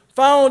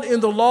found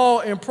in the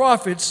law and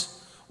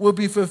prophets will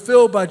be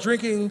fulfilled by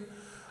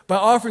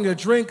offering a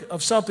drink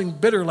of something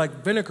bitter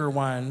like vinegar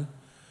wine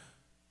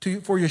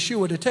for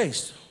Yeshua to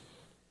taste?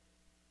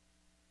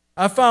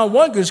 I found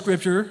one good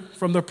scripture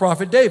from the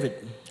prophet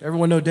David.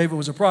 Everyone knows David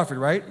was a prophet,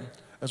 right?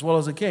 As well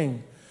as a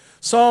king.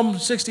 Psalm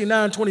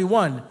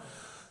 69:21.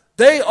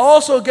 They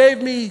also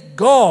gave me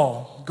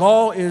gall.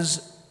 Gall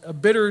is a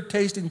bitter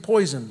tasting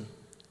poison.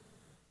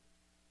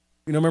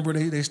 You know, remember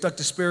they stuck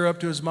the spear up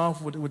to his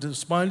mouth with the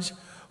sponge?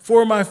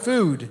 For my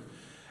food.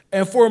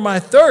 And for my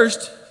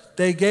thirst,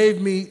 they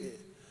gave me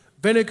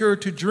vinegar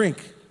to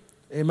drink.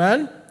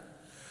 Amen?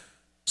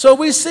 So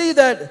we see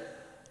that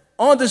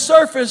on the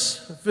surface,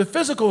 the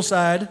physical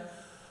side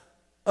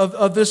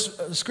of this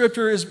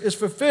scripture is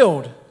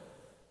fulfilled.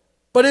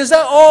 But is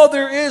that all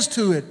there is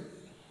to it?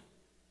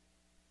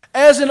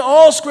 As in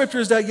all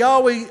scriptures that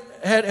Yahweh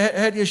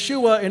had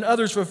Yeshua and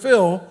others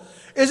fulfill,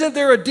 isn't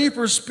there a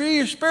deeper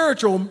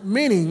spiritual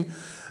meaning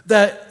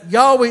that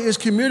Yahweh is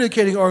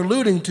communicating or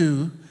alluding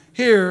to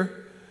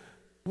here,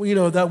 you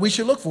know, that we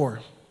should look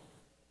for?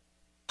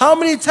 How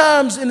many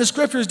times in the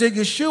scriptures did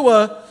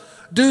Yeshua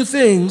do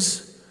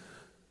things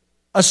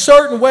a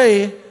certain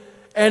way,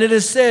 and it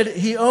is said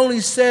he only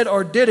said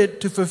or did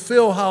it to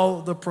fulfill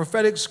how the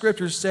prophetic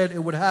scriptures said it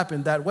would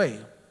happen that way?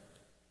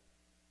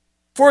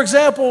 For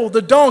example,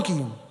 the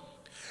donkey.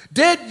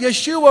 Did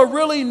Yeshua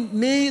really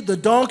need the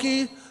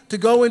donkey to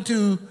go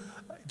into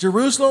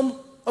Jerusalem?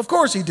 Of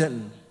course he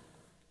didn't.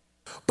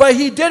 But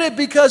he did it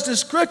because the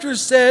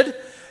scriptures said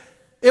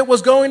it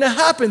was going to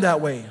happen that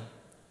way.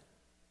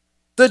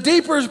 The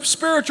deeper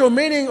spiritual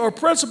meaning or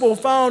principle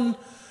found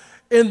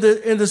in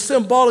the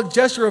symbolic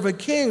gesture of a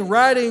king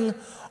riding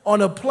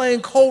on a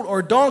plain colt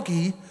or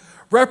donkey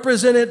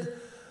represented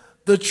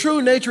the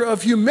true nature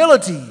of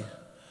humility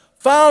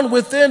found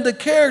within the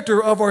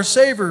character of our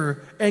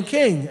Savior and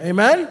King.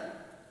 Amen?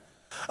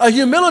 A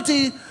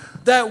humility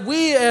that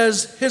we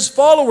as his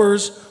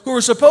followers, who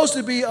are supposed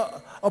to be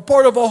a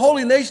part of a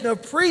holy nation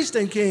of priests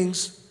and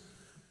kings,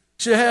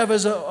 should have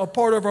as a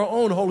part of our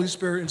own Holy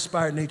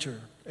Spirit-inspired nature.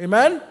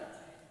 Amen?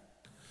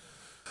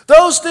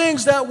 Those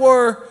things that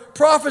were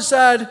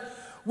prophesied,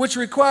 which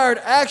required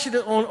action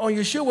on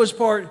Yeshua's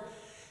part,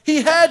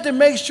 he had to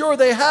make sure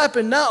they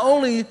happened, not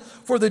only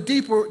for the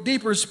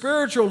deeper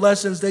spiritual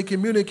lessons they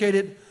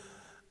communicated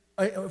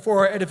for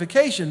our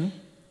edification,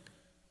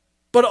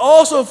 but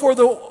also for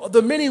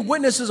the many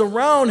witnesses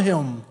around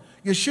him,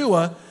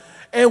 Yeshua,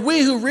 and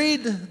we who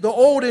read the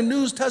Old and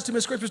New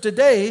Testament scriptures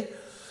today,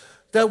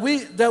 that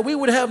we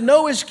would have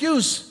no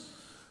excuse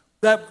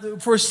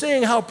for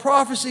seeing how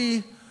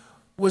prophecy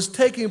was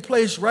taking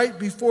place right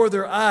before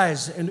their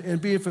eyes and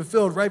being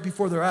fulfilled right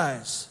before their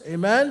eyes.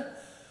 Amen?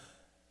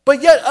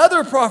 But yet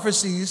other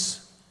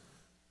prophecies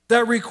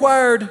that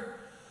required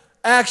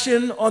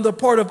action on the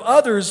part of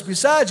others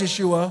besides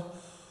Yeshua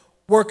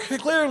were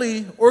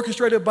clearly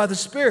orchestrated by the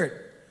Spirit.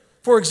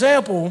 For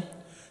example,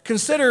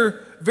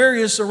 consider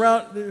various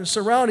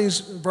surroundings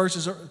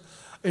verses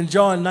in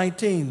John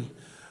 19,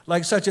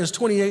 like such as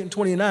 28 and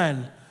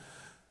 29.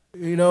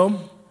 You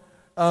know,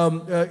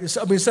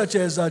 such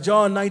as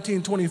John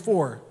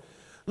 19:24.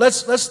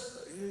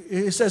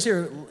 It says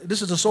here,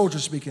 this is the soldier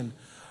speaking.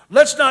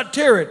 Let's not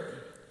tear it,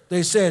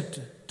 they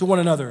said to one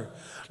another.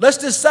 Let's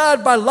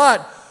decide by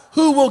lot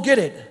who will get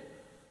it.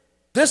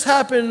 This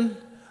happened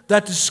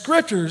that the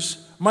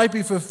scriptures might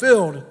be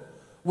fulfilled,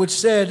 which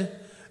said,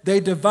 they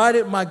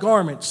divided my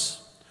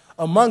garments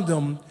among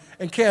them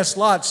and cast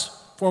lots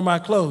for my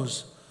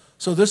clothes.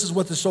 So this is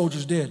what the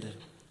soldiers did.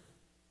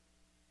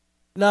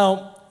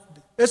 Now,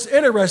 it's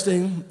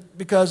interesting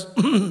because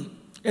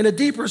in a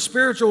deeper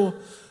spiritual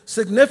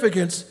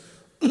significance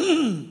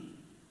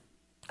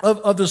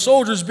of the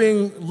soldiers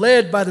being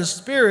led by the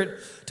Spirit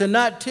to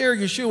not tear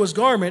Yeshua's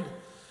garment,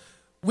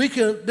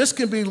 this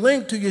can be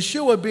linked to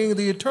Yeshua being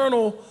the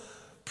eternal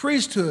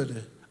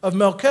priesthood of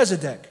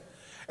Melchizedek,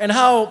 and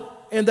how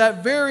in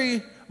that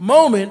very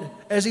moment,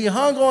 as he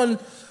hung on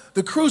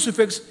the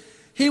crucifix,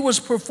 he was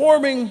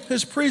performing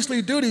his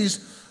priestly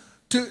duties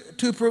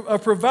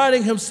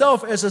providing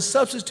himself as a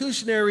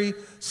substitutionary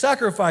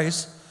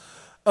sacrifice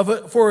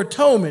for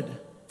atonement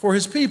for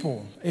his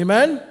people.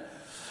 Amen?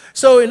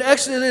 So in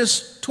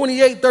Exodus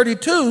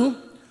 28:32,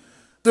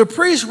 the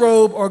priest's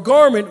robe or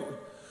garment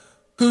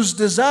whose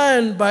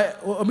design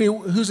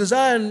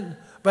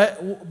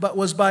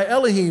was by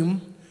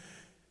Elohim,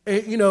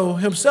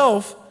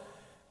 himself.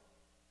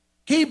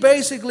 He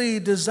basically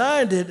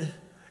designed it,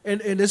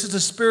 and this is the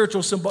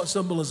spiritual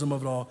symbolism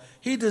of it all.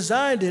 He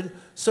designed it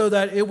so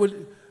that it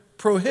would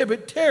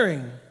prohibit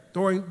tearing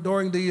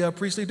during the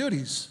priestly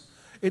duties.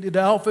 The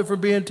outfit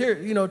from being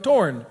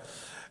torn.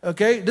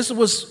 Okay, this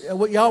was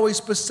what Yahweh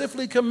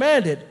specifically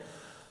commanded.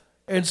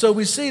 And so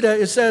we see that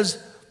it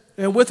says,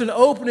 and with an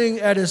opening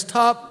at his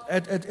top,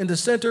 in the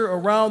center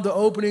around the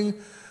opening,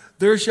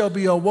 there shall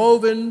be a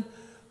woven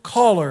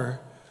collar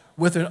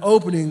with an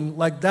opening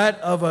like that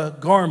of a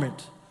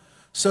garment,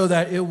 so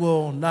that it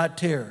will not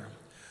tear.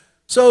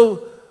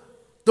 So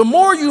the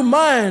more you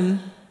mine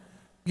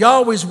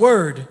Yahweh's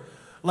word,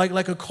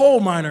 like a coal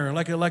miner,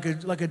 like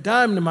a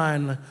diamond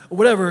mine, or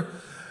whatever,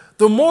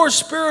 the more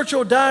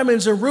spiritual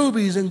diamonds and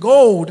rubies and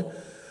gold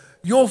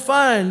you'll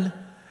find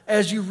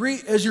as you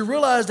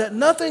realize that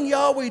nothing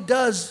Yahweh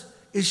does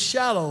is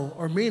shallow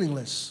or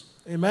meaningless.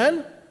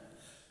 Amen?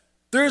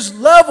 There's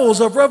levels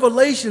of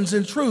revelations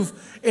and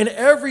truth in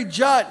every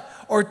jot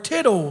or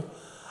tittle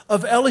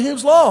of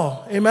Elohim's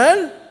law.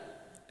 Amen?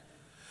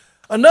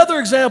 Another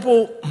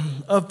example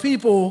of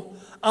people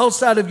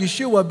outside of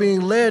Yahshua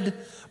being led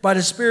by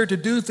the Spirit to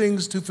do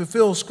things to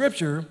fulfill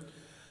Scripture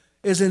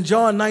is in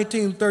John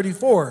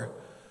 19:34.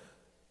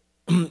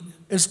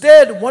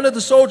 Instead, one of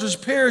the soldiers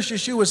pierced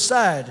Yeshua's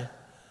side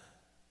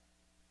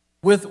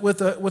with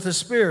a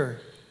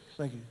spear.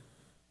 Thank you.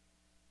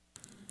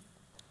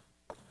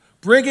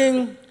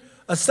 Bringing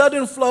a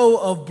sudden flow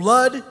of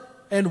blood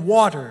and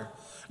water.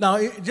 Now,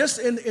 just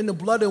in the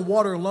blood and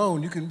water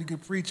alone, you can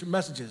preach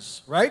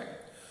messages, right?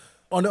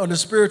 On the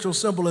spiritual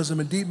symbolism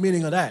and deep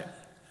meaning of that.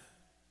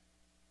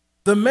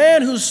 The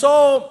man who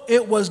saw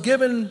it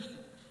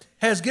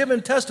has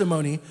given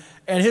testimony,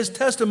 and his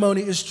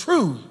testimony is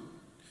true.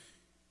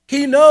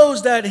 He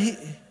knows that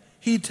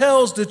he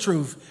tells the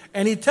truth,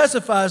 and he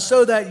testifies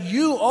so that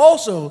you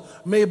also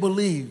may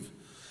believe.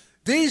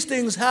 These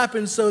things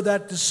happen so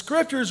that the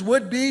Scriptures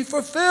would be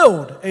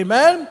fulfilled.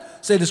 Amen?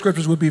 Say the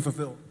Scriptures would be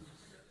fulfilled.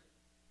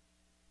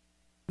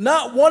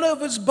 Not one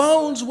of its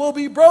bones will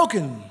be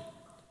broken.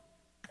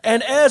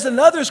 And as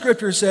another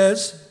Scripture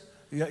says,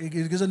 it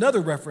gives another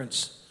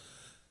reference,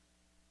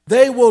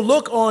 they will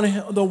look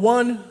on the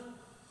one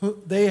who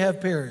they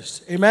have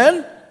perished.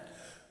 Amen?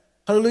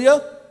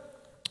 Hallelujah?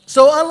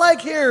 So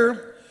unlike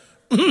here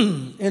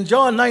in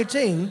John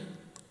 19,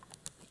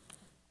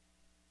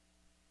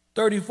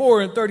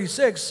 34 and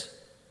 36,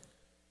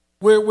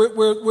 where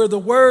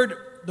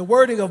the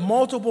wording of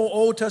multiple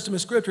Old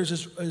Testament scriptures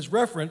is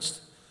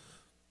referenced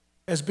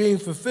as being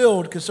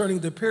fulfilled concerning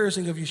the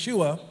piercing of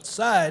Yeshua's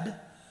side,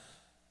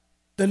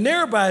 the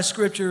nearby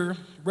scripture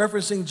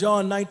referencing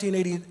John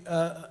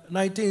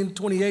 19,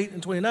 28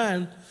 and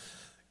 29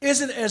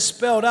 isn't as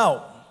spelled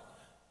out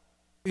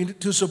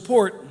to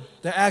support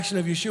the action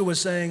of Yeshua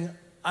saying,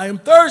 I am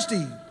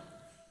thirsty.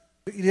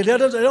 They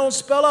don't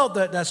spell out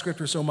that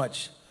scripture so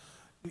much.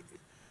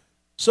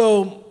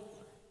 So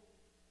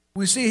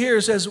we see here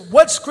it says,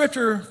 what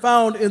scripture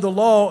found in the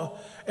law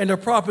and the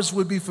prophets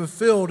would be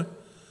fulfilled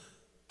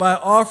by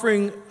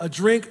offering a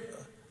drink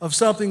of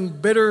something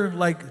bitter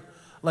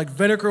like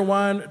vinegar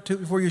wine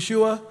for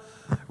Yeshua,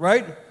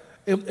 right?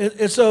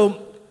 And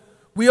so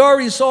we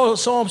already saw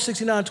Psalm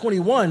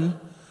 69:21,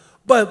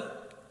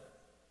 but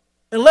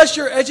unless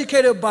you're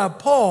educated by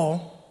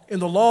Paul in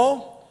the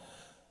law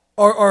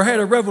or had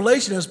a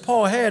revelation as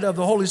Paul had of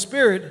the Holy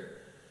Spirit,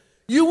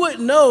 you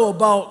wouldn't know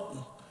about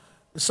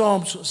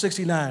Psalm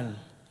 69.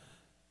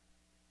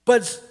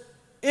 But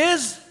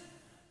is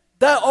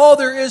that all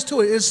there is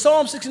to it? Is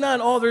Psalm 69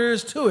 all there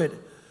is to it?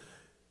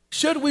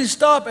 Should we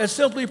stop at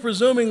simply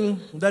presuming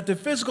that the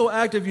physical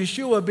act of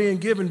Yeshua being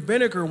given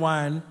vinegar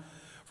wine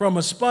from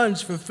a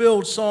sponge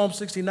fulfilled Psalm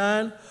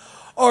 69?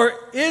 Or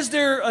is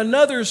there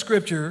another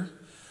scripture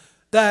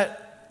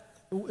that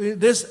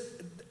this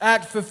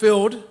act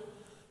fulfilled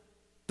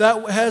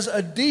that has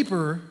a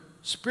deeper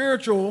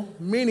spiritual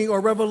meaning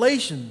or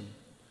revelation?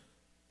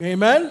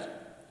 Amen?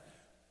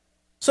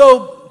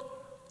 So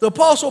the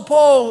Apostle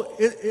Paul,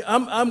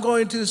 I'm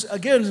going to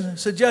again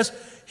suggest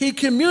he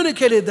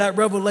communicated that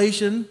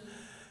revelation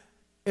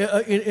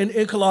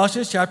in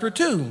Colossians chapter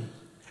 2.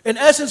 In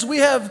essence, we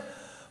have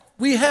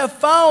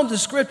found the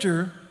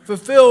scripture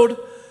fulfilled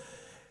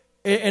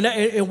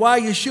and why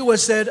Yeshua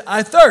said,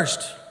 I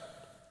thirst.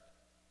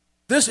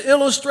 This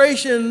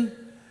illustration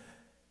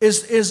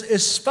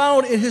is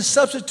found in his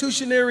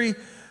substitutionary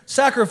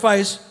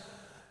sacrifice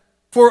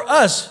for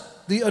us,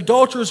 the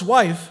adulterous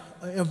wife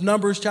of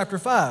Numbers chapter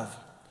 5.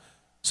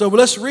 So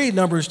let's read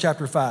Numbers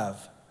chapter 5.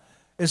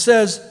 It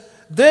says,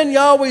 Then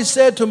Yahweh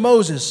said to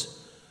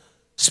Moses,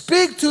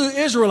 Speak to the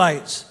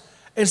Israelites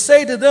and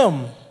say to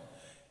them,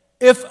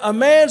 If a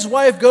man's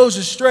wife goes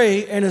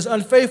astray and is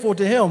unfaithful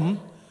to him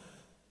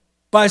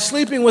by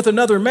sleeping with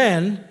another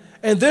man,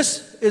 and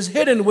this is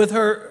hidden with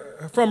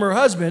her from her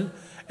husband,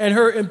 and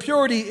her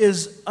impurity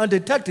is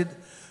undetected,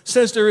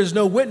 since there is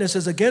no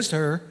witnesses against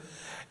her,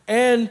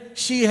 and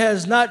she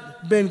has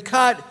not been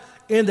caught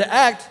in the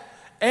act,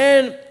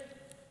 And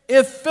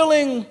if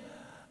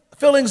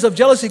feelings of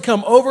jealousy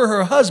come over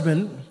her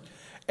husband,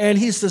 and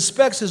he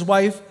suspects his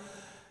wife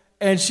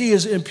and she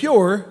is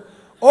impure,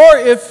 or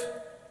if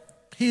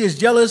he is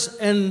jealous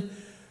and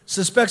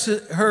suspects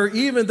her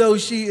even though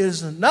she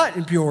is not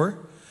impure,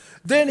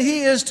 then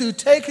he is to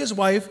take his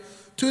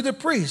wife to the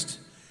priest.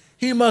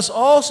 He must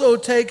also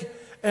take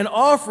an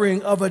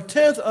offering of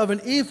 1/10 of an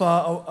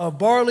ephah of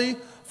barley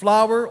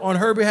flour on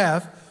her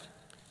behalf.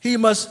 He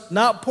must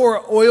not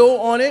pour oil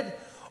on it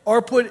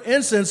or put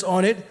incense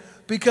on it,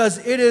 because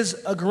it is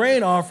a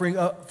grain offering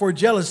for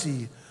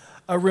jealousy,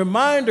 a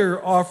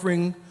reminder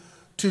offering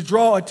to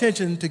draw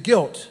attention to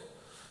guilt.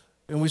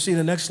 And we see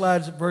the next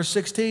slide, verse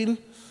 16.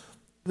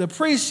 The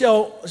priest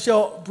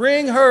shall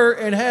bring her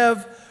and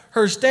have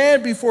her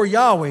stand before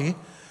Yahweh,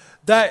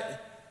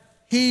 that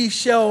he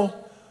shall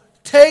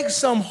take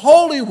some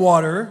holy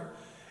water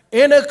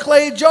in a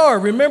clay jar.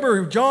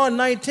 Remember, John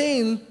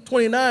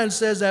 19:29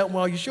 says that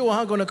while Yahshua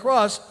hung on the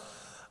cross,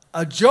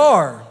 a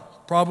jar,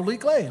 probably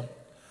clay,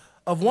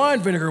 of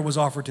wine vinegar was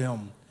offered to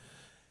him.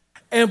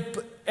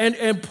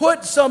 And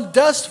put some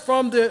dust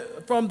from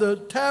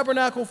the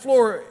tabernacle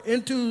floor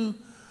into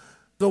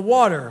the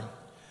water.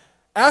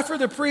 After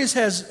the priest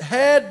has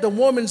had the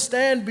woman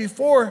stand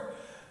before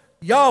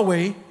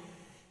Yahweh,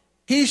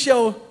 he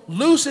shall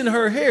loosen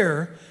her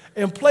hair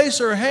and place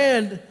her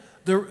hand,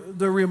 the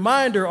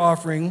reminder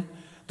offering,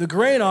 the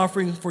grain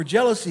offering for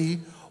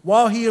jealousy,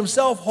 while he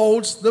himself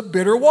holds the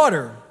bitter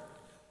water.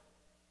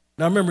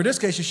 Now remember, in this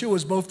case, Yahshua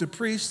is both the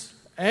priest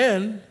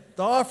and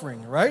the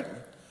offering, right?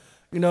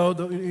 You know,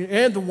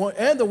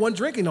 the one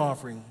drinking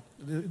offering,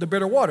 the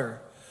bitter water.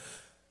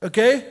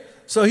 Okay?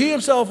 So he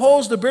himself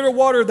holds the bitter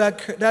water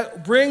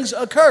that brings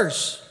a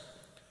curse.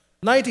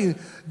 19.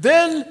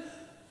 Then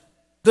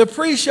the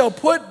priest shall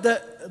put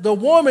the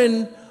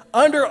woman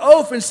under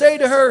oath and say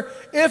to her,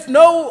 if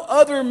no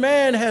other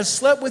man has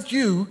slept with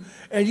you,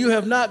 and you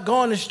have not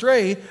gone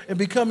astray and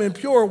become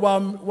impure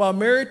while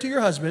married to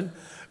your husband,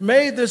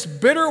 may this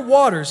bitter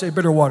water, say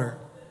bitter water,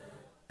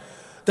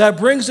 that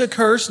brings a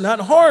curse not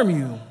harm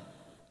you.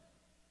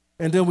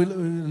 And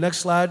then next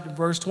slide,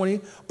 verse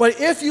 20. But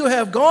if you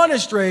have gone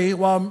astray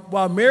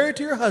while married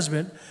to your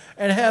husband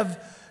and have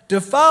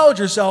defiled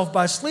yourself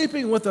by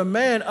sleeping with a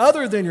man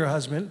other than your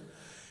husband,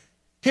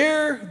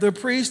 here the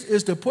priest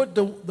is to put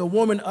the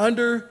woman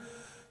under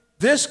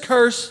this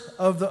curse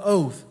of the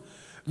oath.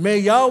 May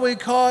Yahweh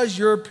cause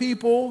your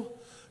people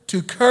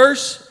to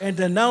curse and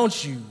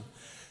denounce you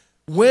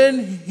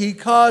when he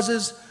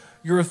causes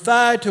your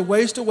thigh to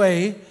waste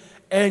away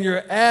and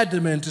your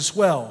abdomen to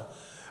swell.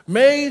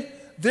 May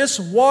this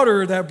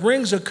water that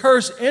brings a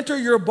curse enter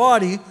your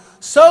body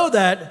so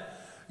that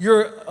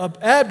your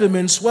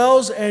abdomen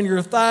swells and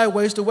your thigh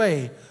wastes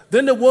away.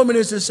 Then the woman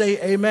is to say,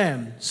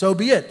 amen. So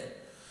be it.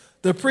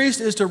 The priest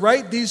is to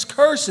write these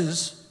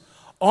curses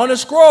on a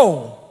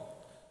scroll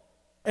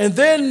and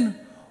then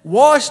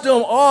wash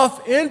them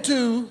off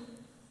into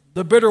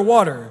the bitter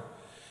water.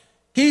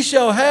 He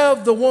shall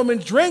have the woman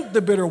drink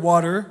the bitter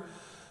water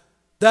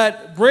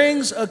that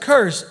brings a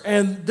curse,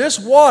 and this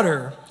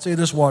water, say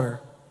this water,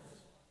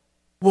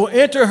 will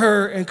enter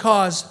her and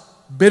cause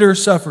bitter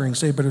suffering.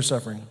 Say bitter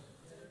suffering.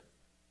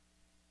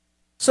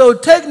 So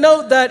take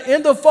note that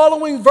in the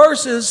following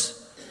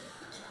verses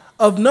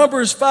of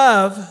Numbers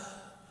 5,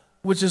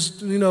 which is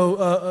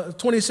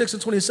 26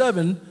 and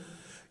 27,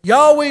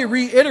 Yahweh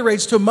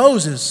reiterates to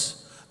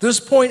Moses this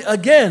point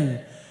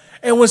again.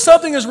 And when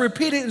something is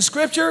repeated in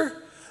Scripture,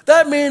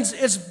 that means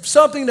it's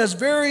something that's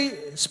very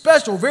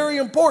special, very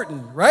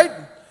important, right?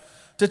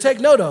 To take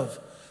note of.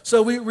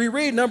 So we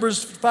read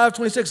Numbers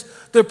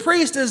 5:26. The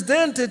priest is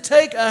then to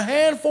take a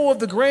handful of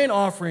the grain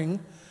offering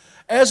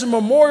as a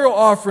memorial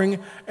offering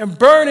and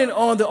burn it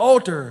on the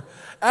altar.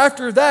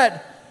 After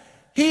that,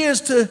 he is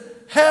to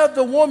have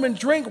the woman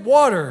drink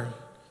water.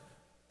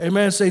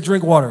 Amen. Say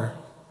drink water.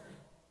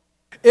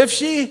 If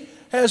she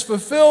has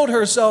fulfilled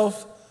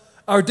herself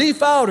or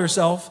defiled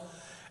herself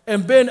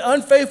and been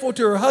unfaithful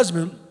to her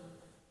husband,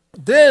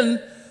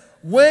 then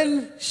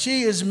when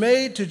she is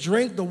made to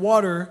drink the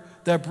water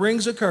that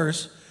brings a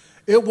curse,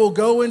 it will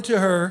go into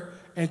her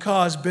and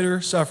cause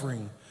bitter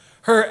suffering.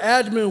 Her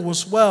abdomen will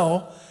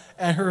swell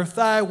and her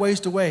thigh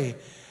waste away,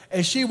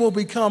 and she will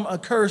become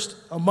accursed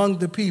among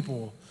the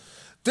people.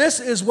 This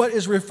is what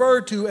is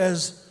referred to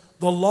as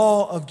the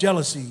law of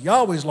jealousy,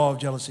 Yahweh's law of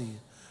jealousy.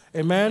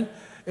 Amen.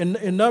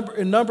 In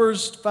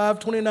Numbers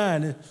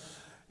 5:29,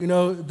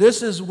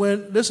 this is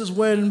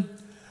when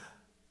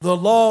the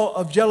law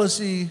of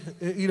jealousy,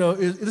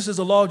 this is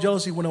the law of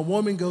jealousy when a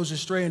woman goes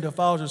astray and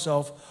defiles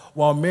herself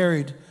while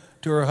married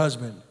to her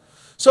husband.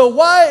 So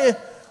why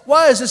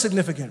is this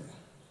significant?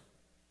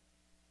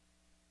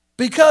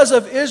 Because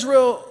of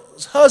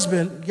Israel's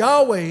husband,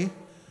 Yahweh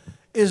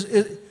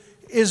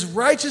is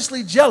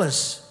righteously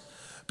jealous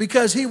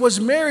because he was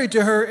married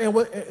to her and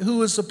who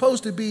was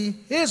supposed to be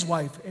his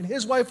wife and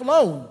his wife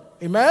alone.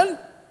 Amen?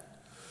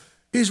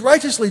 He's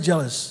righteously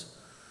jealous.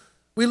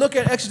 We look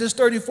at Exodus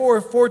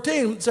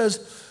 34:14. It says,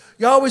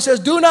 Yahweh says,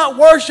 do not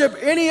worship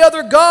any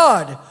other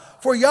God,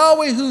 For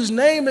Yahweh, whose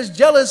name is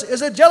jealous,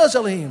 is a jealous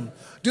Elohim.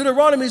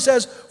 Deuteronomy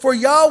says, for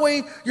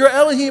Yahweh, your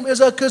Elohim,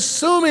 is a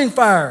consuming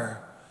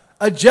fire,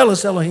 a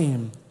jealous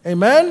Elohim.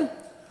 Amen?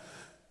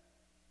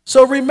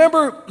 So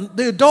remember,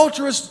 the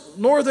adulterous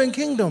northern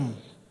kingdom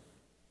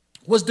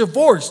was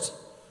divorced.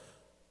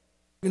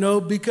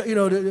 Because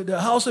the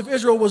house of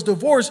Israel was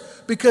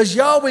divorced because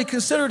Yahweh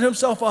considered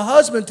himself a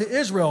husband to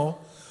Israel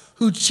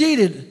who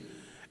cheated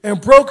and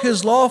broke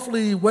his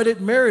lawfully wedded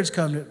marriage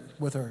covenant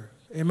with her.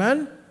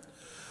 Amen?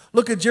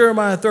 Look at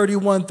Jeremiah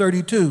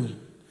 31:32.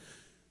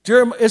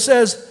 It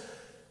says,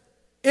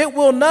 it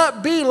will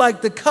not be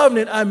like the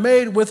covenant I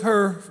made with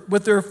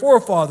their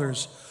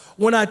forefathers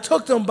when I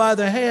took them by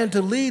the hand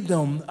to lead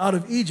them out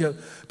of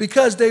Egypt,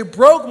 because they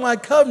broke my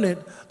covenant,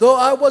 though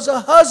I was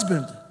a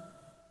husband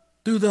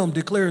to them,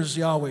 declares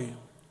Yahweh.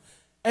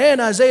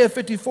 And Isaiah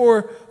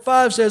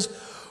 54:5 says,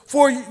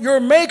 for your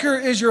maker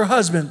is your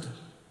husband.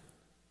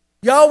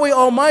 Yahweh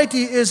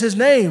Almighty is his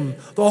name.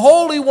 The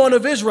Holy One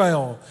of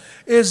Israel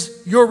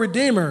is your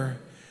Redeemer.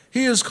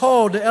 He is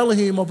called the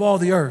Elohim of all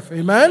the earth.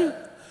 Amen?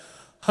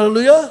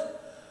 Hallelujah.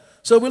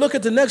 So we look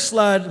at the next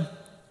slide,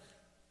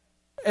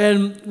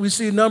 and we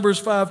see Numbers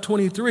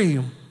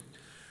 5:23.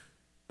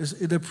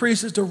 The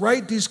priest is to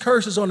write these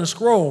curses on a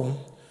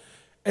scroll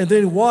and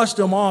then wash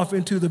them off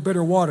into the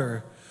bitter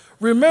water.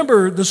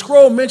 Remember, the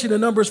scroll mentioned in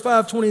Numbers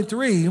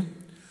 5:23,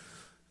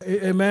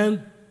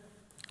 amen,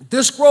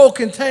 this scroll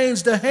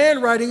contains the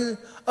handwriting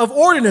of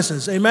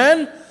ordinances,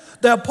 amen,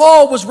 that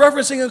Paul was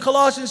referencing in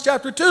Colossians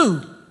chapter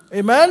 2,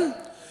 amen.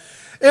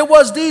 It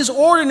was these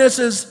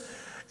ordinances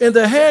in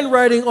the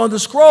handwriting on the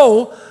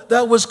scroll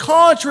that was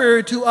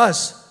contrary to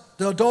us,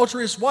 the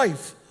adulterous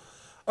wife,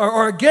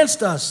 or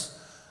against us,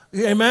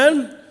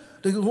 amen,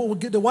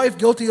 the wife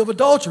guilty of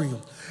adultery.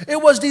 It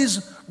was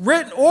these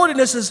written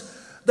ordinances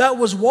that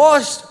was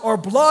washed or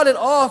blotted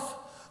off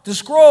the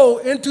scroll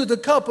into the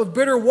cup of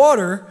bitter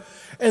water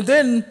and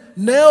then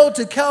nailed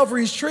to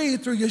Calvary's tree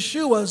through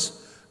Yahshua's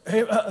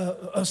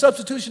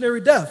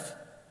substitutionary death.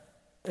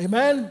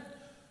 Amen?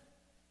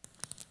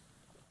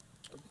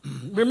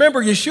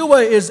 Remember,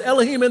 Yahshua is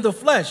Elohim in the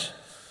flesh,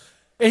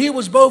 and he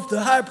was both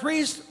the high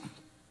priest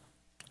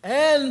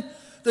and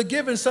the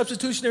given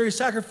substitutionary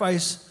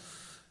sacrifice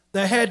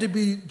that had to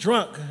be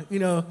drunk,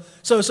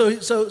 So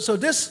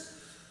this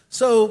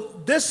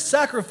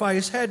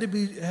sacrifice had to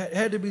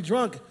be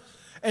drunk,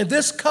 and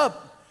this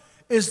cup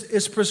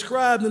is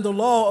prescribed in the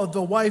law of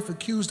the wife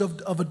accused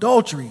of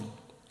adultery.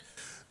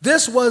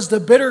 This was the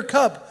bitter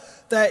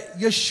cup that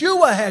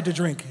Yahshua had to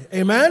drink.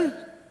 Amen.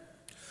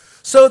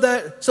 So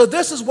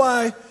this is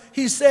why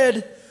he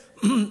said,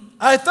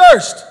 "I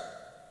thirst."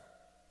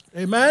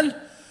 Amen,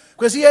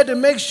 because he had to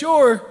make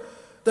sure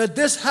that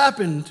this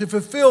happened to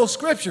fulfill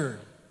Scripture.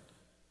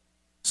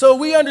 So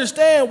we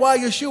understand why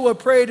Yahshua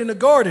prayed in the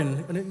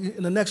garden.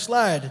 In the next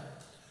slide,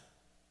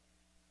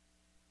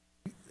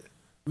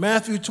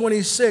 Matthew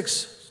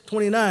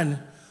 26:29.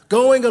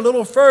 Going a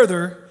little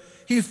further,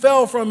 he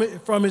fell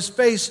from his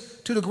face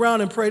to the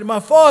ground and prayed,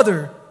 "My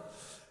Father,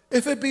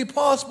 if it be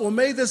possible,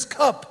 may this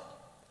cup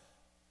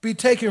be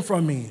taken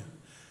from me,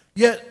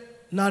 yet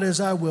not as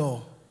I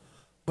will,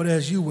 but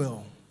as you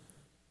will."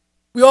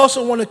 We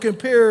also want to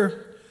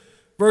compare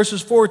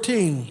verses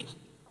 14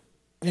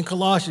 in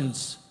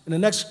Colossians. In the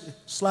next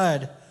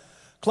slide,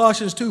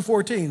 Colossians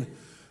 2:14.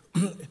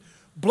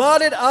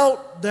 Blotted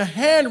out the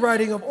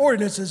handwriting of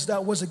ordinances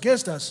that was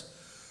against us,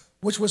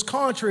 which was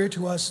contrary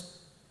to us,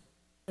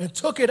 and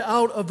took it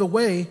out of the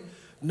way,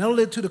 nailed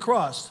it to the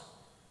cross.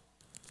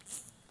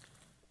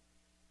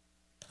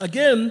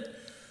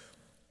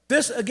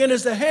 This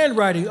is the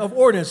handwriting of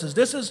ordinances.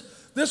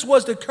 This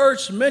was the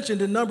curse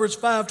mentioned in Numbers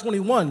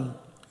 5:21,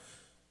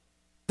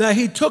 that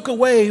he took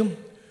away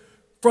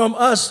from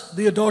us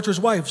the adulterous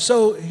wife.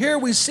 So here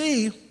we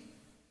see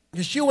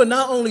Yahshua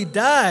not only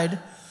died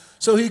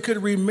so he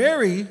could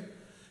remarry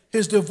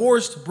his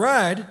divorced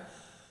bride,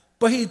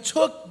 but he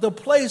took the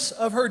place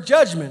of her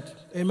judgment.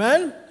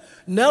 Amen?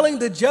 Nailing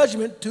the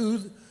judgment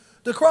to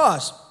the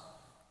cross.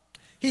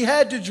 He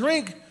had to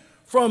drink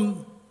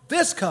from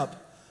this cup,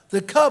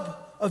 the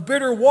cup of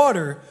bitter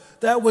water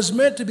that was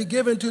meant to be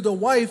given to the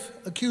wife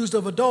accused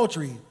of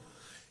adultery.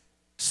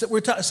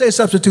 Say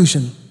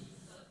substitution.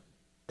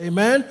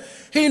 Amen?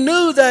 He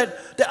knew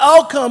that the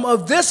outcome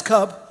of this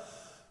cup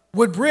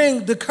would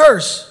bring the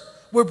curse,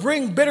 would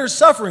bring bitter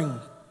suffering.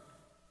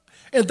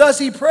 And thus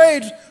he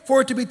prayed for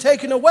it to be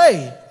taken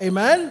away.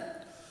 Amen?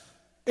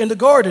 In the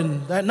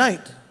garden that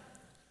night.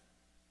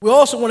 We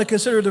also want to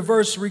consider the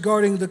verse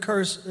regarding the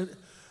curse.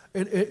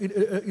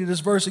 This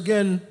verse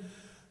again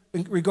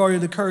regarding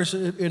the curse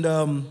in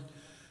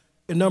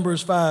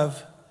Numbers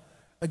 5.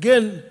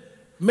 Again,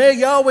 may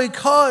Yahweh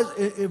cause,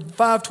 in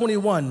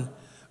 5:21,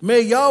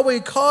 may Yahweh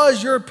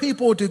cause your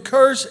people to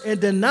curse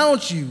and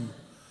denounce you,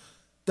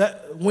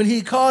 that when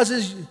he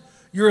causes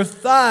your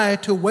thigh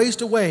to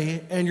waste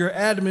away and your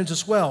abdomen to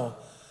swell.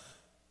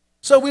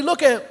 So we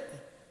look at,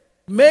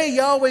 may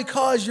Yahweh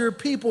cause your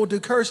people to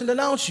curse and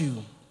denounce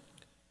you.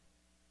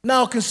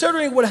 Now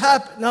consider what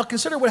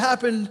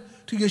happened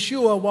to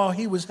Yahshua while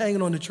he was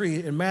hanging on the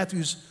tree in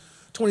Matthew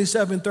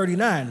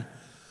 27:39.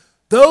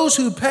 Those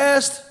who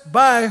passed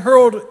by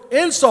hurled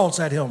insults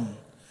at him,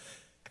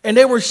 and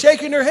they were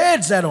shaking their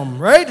heads at him,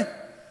 right?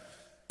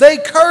 They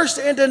cursed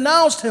and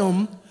denounced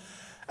him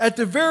at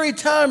the very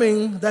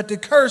timing that the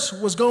curse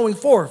was going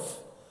forth.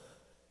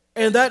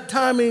 And that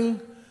timing,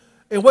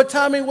 and what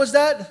timing was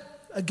that?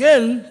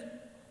 Again,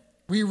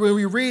 when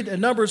we read in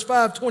Numbers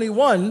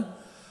 5:21,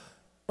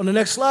 on the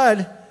next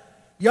slide,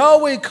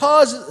 Yahweh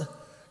caused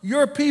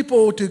your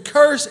people to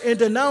curse and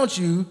denounce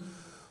you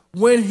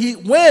when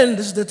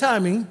this is the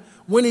timing,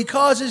 when he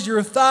causes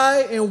your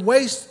thigh and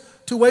waist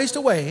to waste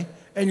away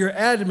and your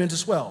abdomen to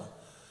swell.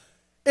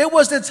 It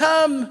was the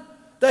time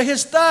that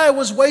his thigh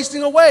was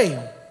wasting away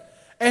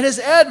and his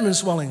abdomen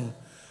swelling.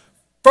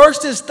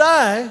 First, his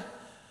thigh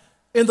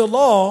in the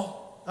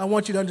law, I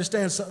want you to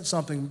understand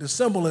something, the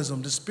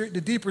symbolism,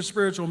 the deeper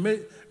spiritual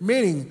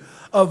meaning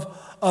of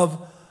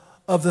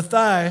the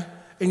thigh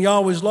in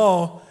Yahweh's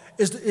law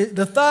is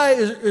the thigh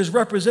is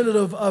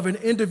representative of an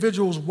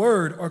individual's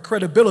word or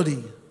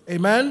credibility,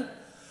 amen?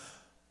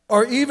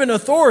 Or even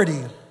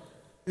authority.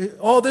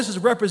 All this is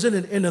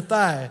represented in the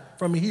thigh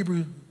from a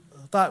Hebrew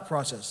thought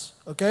process,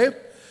 okay?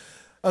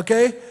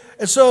 Okay?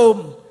 And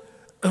so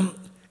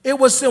it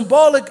was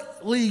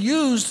symbolically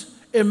used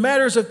in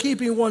matters of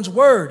keeping one's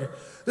word.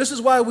 This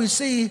is why we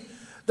see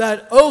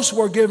that oaths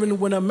were given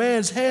when a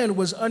man's hand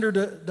was under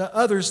the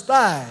other's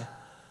thigh,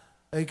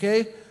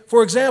 okay?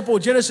 For example,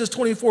 Genesis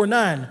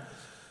 24:9.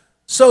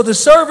 So the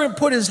servant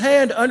put his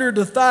hand under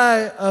the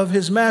thigh of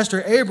his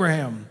master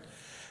Abraham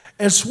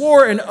and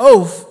swore an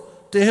oath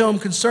to him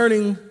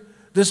concerning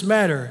this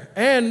matter.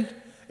 And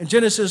in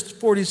Genesis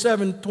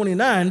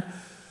 47:29,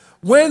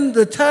 when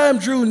the time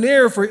drew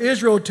near for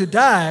Israel to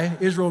die,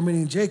 Israel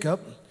meaning Jacob,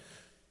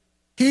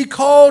 he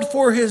called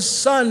for his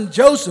son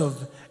Joseph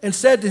and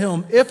said to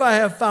him, if I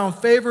have found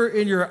favor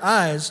in your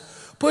eyes,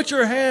 put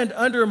your hand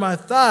under my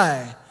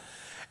thigh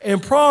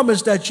and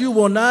promise that you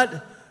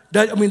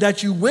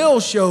will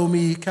show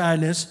me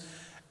kindness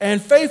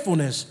and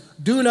faithfulness.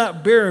 Do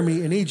not bury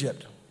me in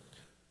Egypt.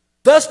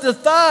 Thus the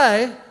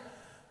thigh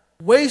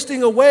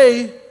wasting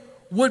away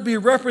would be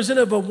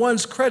representative of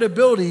one's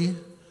credibility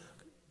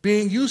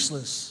being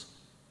useless.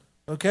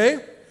 Okay?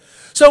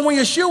 So when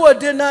Yahshua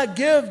did not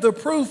give the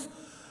proof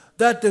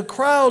that the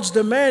crowds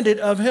demanded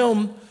of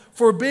him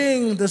for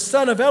being the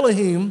son of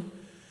Elohim,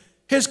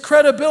 his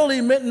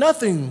credibility meant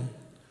nothing.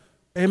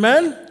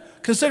 Amen?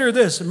 Consider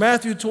this,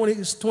 Matthew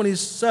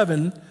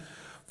 27,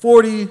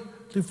 40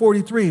 to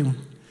 43,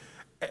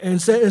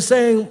 and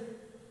saying,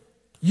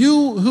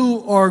 you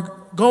who are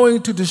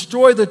going to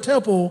destroy the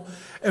temple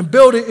and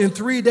build it in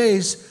 3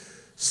 days,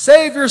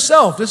 save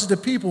yourself. This is the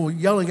people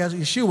yelling at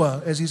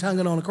Yahshua as he's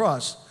hanging on the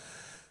cross.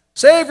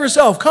 Save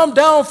yourself, come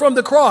down from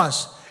the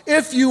cross,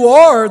 if you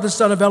are the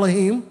son of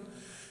Elohim.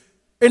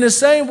 In the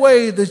same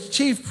way, the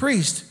chief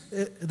priest,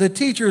 the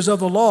teachers of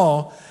the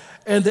law,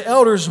 and the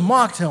elders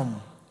mocked him.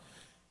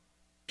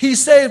 He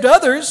saved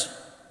others,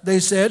 they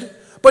said,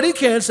 but he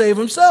can't save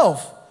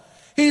himself.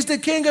 He's the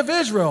king of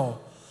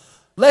Israel.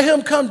 Let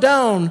him come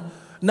down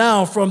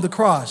now from the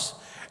cross,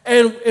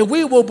 and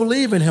we will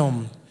believe in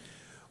him.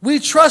 We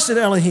trust in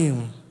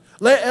Elohim.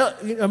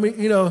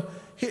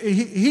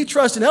 He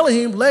trusts in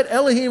Elohim. Let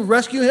Elohim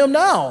rescue him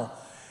now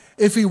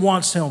if he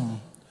wants him.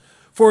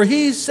 For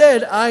he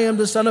said, I am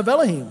the son of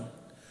Elohim.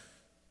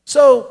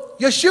 So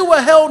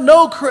Yahshua held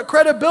no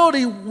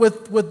credibility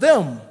with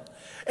them.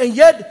 And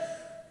yet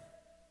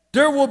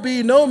there will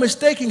be no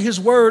mistaking his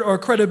word or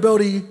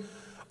credibility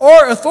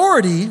or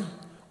authority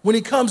when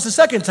he comes the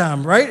second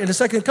time, right? In the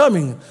second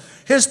coming.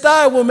 His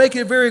thigh will make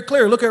it very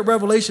clear. Look at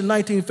Revelation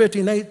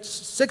 19:15,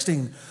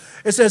 16.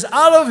 It says,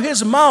 out of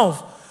his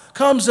mouth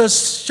comes a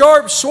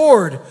sharp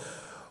sword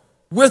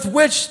with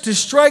which to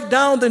strike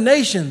down the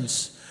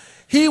nations.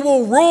 He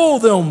will rule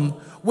them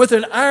with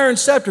an iron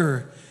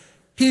scepter.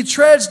 He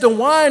treads the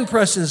wine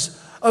presses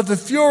of the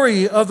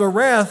fury of the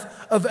wrath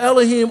of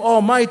Elohim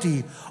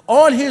Almighty.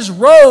 On his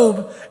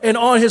robe and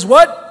on his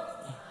what?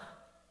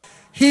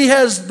 He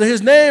has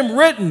his name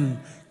written,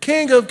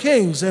 King of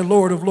Kings and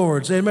Lord of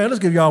Lords. Amen. Let's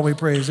give Yahweh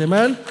praise.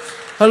 Amen.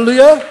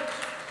 Hallelujah.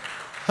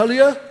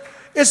 Hallelujah.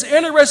 It's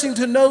interesting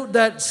to note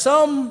that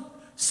some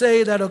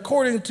say that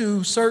according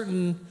to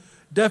certain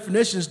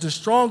definitions, the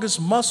strongest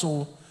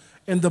muscle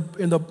in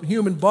the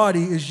human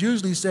body is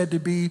usually said to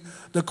be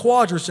the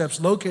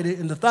quadriceps located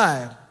in the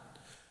thigh.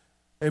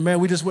 Amen.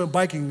 We just went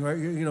biking, right?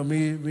 You know,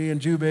 me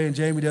and Jube and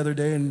Jamie the other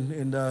day,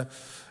 and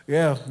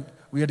yeah,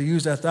 we had to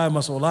use that thigh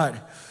muscle a lot.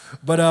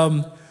 But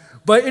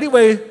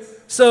anyway,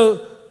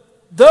 so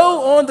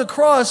though on the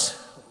cross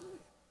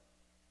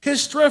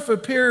his strength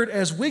appeared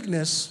as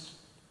weakness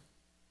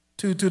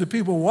to the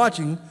people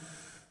watching,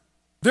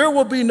 there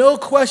will be no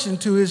question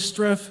to his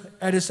strength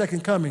at his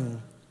second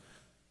coming.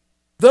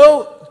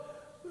 Though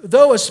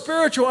a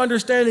spiritual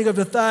understanding of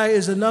the thigh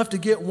is enough to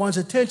get one's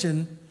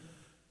attention,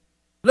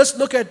 let's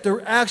look at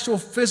the actual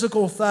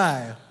physical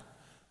thigh,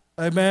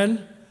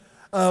 amen,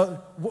 of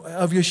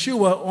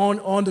Yahshua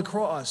on the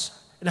cross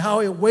and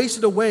how it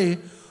wasted away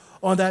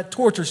on that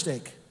torture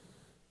stake,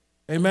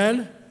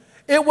 amen.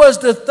 It was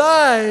the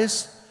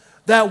thighs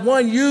that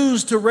one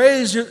used to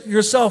raise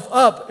yourself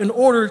up in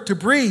order to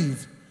breathe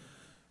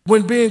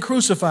when being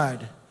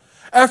crucified.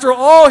 After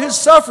all his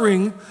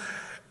suffering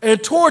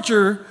and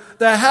torture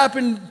that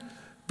happened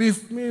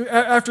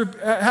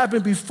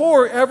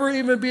before ever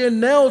even being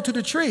nailed to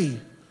the tree.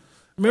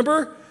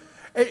 Remember?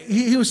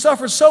 He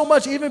suffered so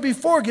much even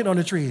before getting on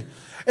the tree.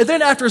 And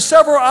then after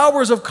several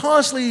hours of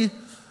constantly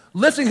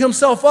lifting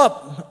himself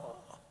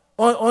up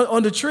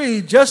on the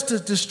tree just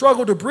to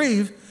struggle to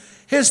breathe,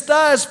 his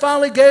thighs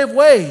finally gave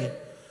way.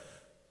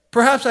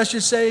 Perhaps I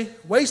should say,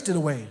 wasted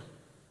away.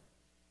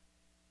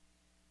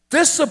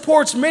 This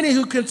supports many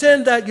who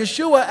contend that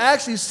Yahshua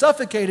actually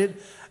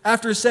suffocated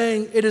after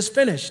saying, "It is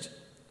finished."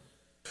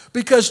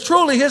 Because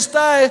truly his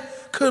thigh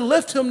could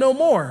lift him no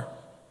more.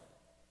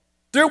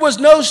 There was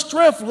no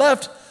strength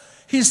left.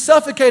 He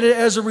suffocated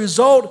as a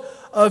result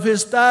of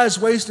his thighs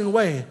wasting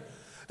away.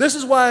 This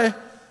is why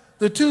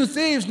the two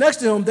thieves next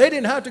to him, they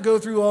didn't have to go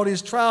through all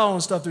these trials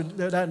and stuff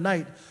that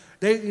night.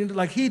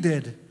 Like he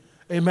did.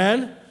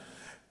 Amen?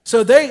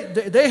 So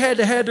they had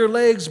to have their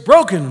legs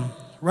broken,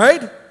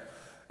 right?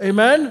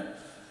 Amen?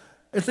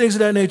 And things of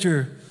that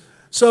nature.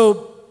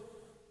 So,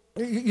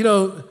 but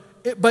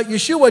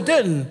Yahshua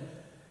didn't.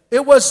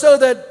 It was so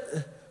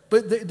that,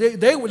 but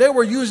they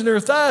were using their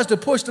thighs to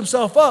push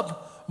themselves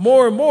up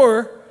more and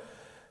more.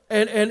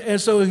 And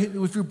so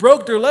if you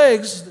broke their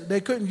legs,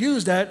 they couldn't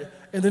use that,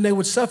 and then they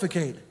would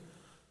suffocate.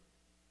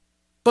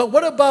 But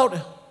what about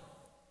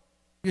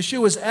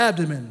Yeshua's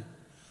abdomen?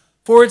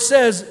 For it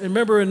says,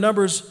 remember in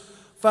Numbers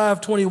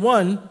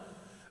 5:21,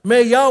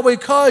 "May Yahweh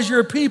cause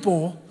your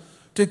people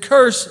to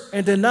curse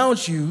and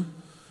denounce you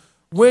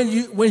when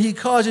he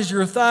causes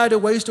your thigh to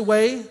waste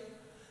away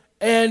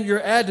and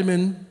your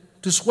abdomen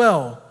to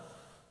swell."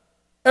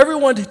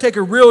 Everyone take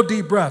a real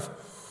deep breath.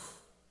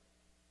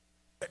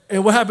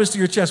 And what happens to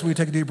your chest when you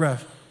take a deep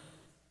breath?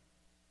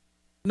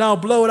 Now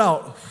blow it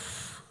out.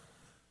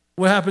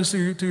 What happens to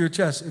your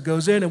chest? It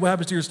goes in, and what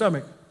happens to your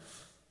stomach?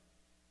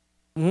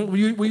 When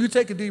you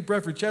take a deep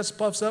breath, your chest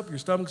puffs up, your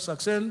stomach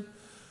sucks in.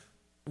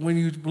 When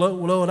you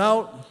blow it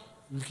out,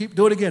 you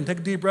do it again. Take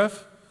a deep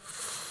breath.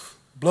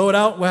 Blow it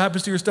out. What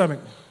happens to your stomach?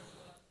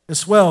 It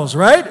swells,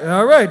 right?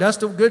 All right, that's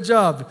the good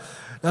job.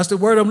 That's the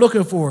word I'm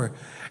looking for.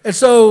 And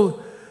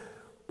so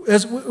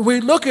as we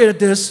look at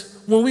this,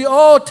 when we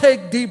all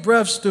take deep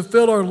breaths to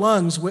fill our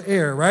lungs with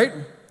air, right?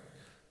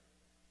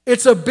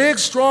 It's a big,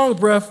 strong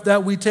breath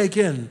that we take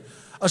in.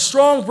 A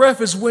strong breath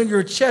is when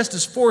your chest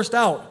is forced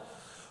out.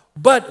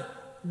 But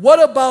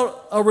what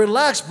about a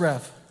relaxed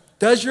breath?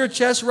 Does your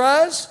chest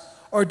rise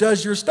or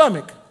does your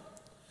stomach?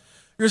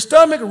 Your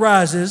stomach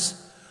rises,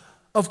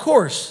 of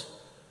course.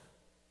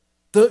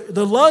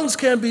 The lungs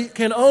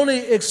can only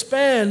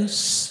expand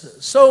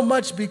so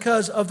much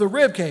because of the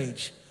rib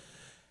cage.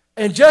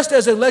 And just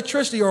as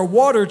electricity or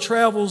water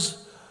travels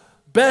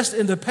best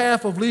in the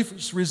path of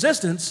least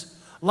resistance,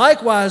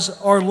 likewise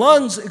our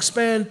lungs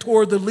expand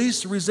toward the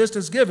least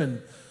resistance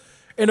given.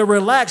 In a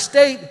relaxed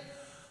state,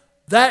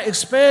 that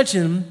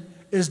expansion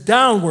is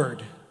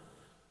downward.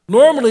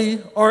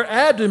 Normally, our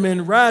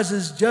abdomen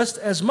rises just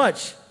as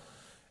much,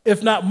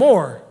 if not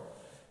more,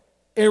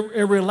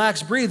 in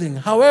relaxed breathing.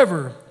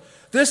 However,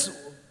 this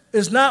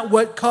is not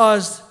what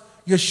caused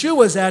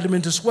Yeshua's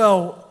abdomen to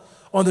swell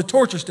on the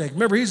torture stake.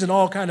 Remember, he's in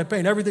all kind of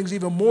pain. Everything's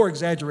even more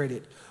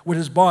exaggerated with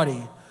his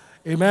body.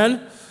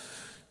 Amen?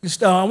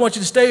 I want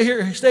you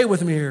to stay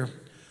with me here.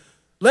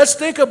 Let's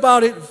think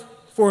about it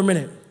for a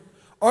minute.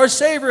 Our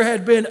Savior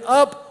had been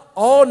up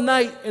all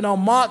night in a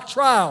mock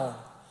trial.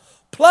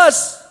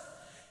 Plus,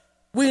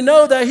 we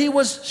know that he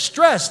was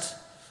stressed,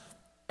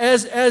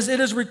 as it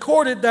is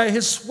recorded that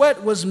his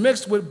sweat was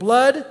mixed with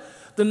blood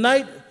the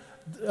night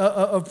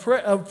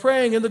of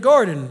praying in the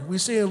garden. We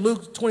see in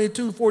Luke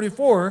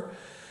 22:44,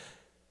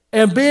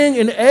 "And being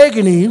in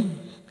agony,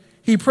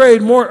 he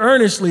prayed more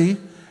earnestly,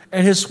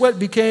 and his sweat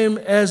became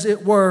as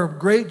it were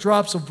great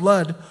drops of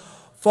blood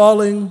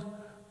falling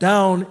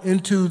down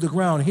into the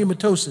ground."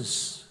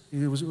 Hematosis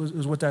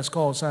is what that's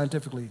called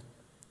scientifically.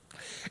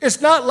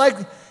 It's not like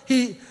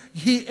he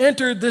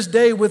entered this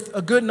day with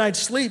a good night's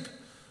sleep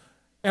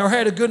or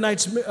had a good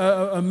night's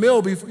a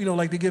meal before,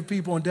 like they give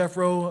people on death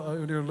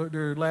row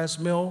their last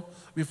meal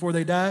before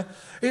they die.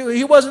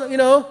 He wasn't,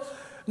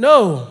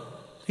 no,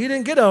 he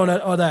didn't get all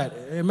that.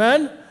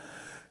 Amen?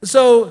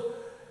 So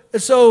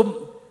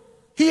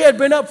he had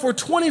been up for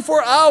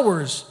 24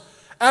 hours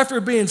after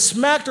being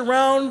smacked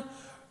around,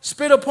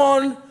 spit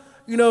upon,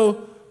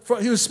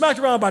 he was smacked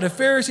around by the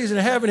Pharisees and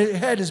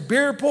had his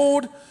beard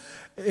pulled.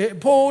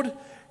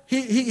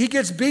 He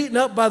gets beaten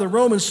up by the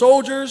Roman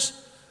soldiers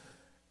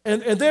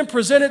and then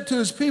presented to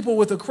his people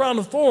with a crown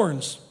of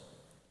thorns.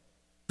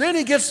 Then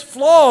he gets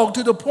flogged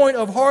to the point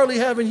of hardly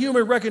having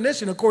human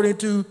recognition, according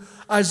to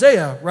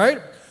Isaiah,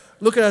 right?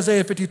 Look at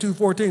Isaiah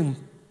 52:14.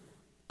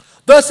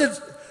 Thus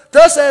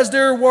as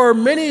there were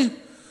many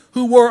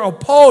who were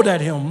appalled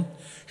at him,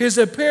 his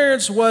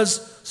appearance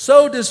was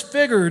so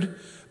disfigured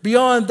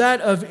beyond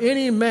that of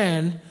any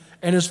man,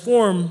 and his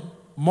form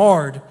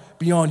marred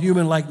beyond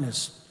human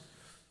likeness.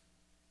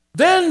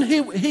 Then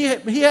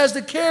he has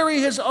to carry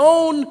his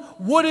own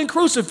wooden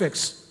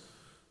crucifix.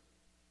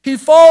 He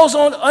falls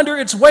under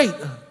its weight.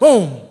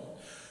 Boom.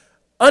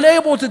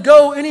 Unable to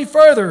go any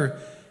further,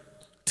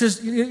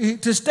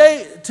 to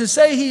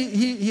say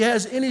he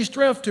has any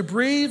strength to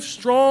breathe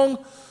strong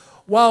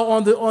while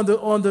on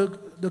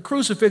the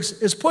crucifix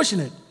is pushing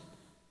it.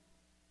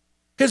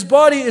 His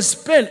body is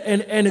spent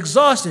and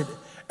exhausted.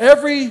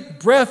 Every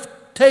breath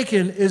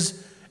taken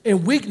is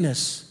in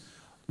weakness,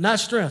 not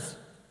strength.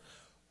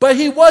 But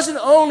he wasn't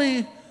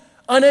only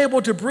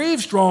unable to breathe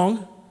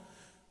strong.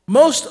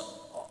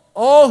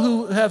 All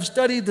who have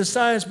studied the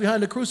science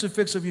behind the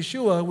crucifix of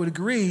Yahshua would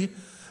agree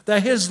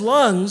that his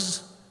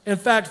lungs, in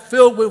fact,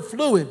 filled with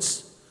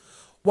fluids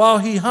while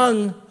he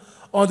hung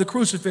on the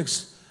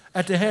crucifix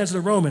at the hands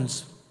of the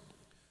Romans.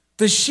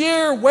 The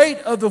sheer weight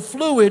of the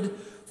fluid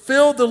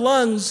filling the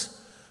lungs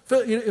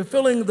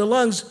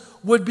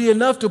would be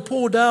enough to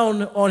pull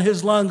down on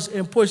his lungs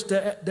and push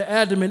the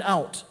abdomen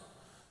out.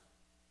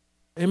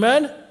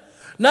 Amen?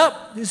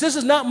 This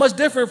is not much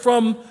different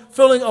from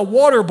filling a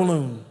water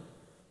balloon.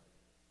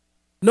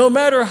 No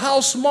matter how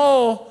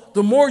small,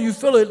 the more you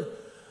fill it,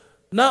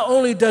 not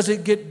only does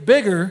it get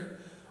bigger,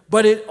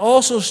 but it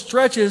also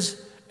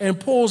stretches and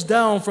pulls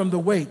down from the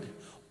weight.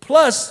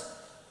 Plus,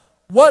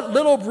 what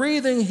little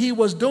breathing he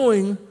was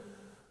doing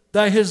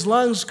that his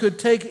lungs could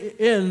take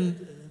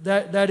in,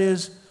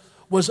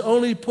 was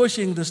only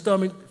pushing the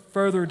stomach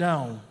further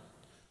down.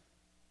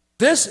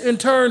 This, in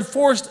turn,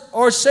 forced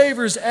our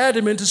Savior's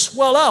abdomen to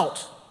swell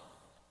out.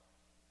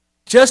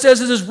 Just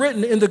as it is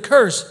written in the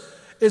curse,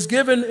 is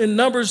given in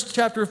Numbers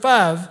chapter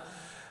 5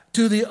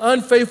 to the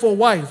unfaithful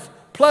wife.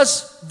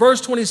 Plus, verse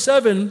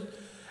 27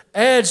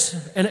 adds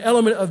an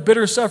element of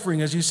bitter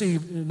suffering. As you see,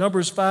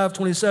 Numbers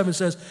 5:27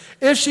 says,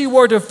 if she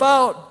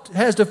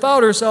has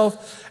defiled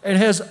herself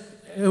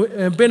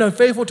and been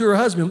unfaithful to her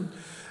husband,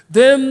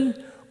 then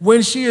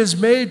when she is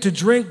made to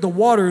drink the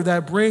water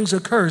that brings a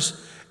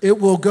curse, it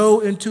will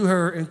go into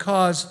her and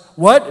cause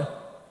what?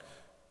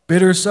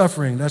 Bitter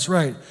suffering. That's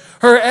right.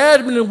 Her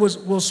abdomen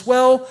will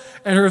swell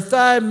and her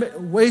thigh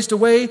waste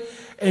away,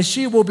 and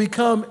she will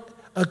become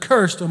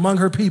accursed among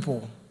her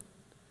people.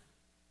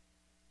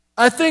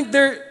 I think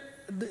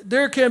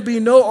there can be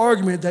no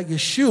argument that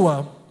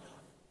Yahshua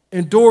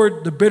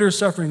endured the bitter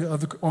suffering on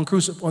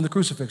the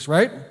crucifix,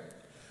 right?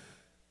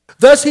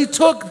 Thus, he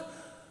took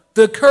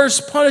the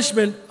cursed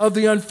punishment of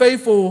the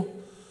unfaithful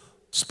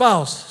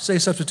spouse, say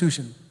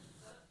substitution,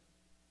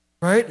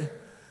 right?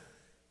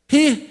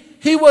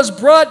 He was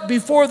brought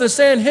before the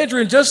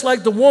Sanhedrin just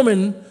like the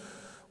woman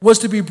was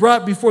to be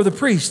brought before the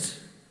priest.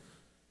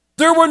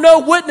 There were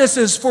no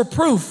witnesses for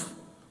proof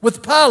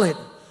with Pilate,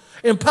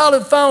 and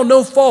Pilate found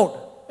no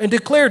fault and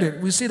declared it.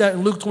 We see that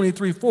in Luke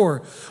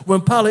 23:4, when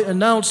Pilate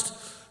announced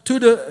to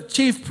the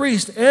chief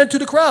priest and to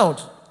the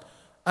crowd,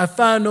 I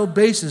find no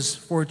basis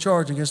for a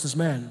charge against this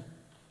man.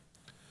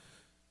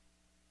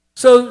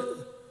 So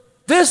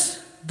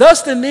thus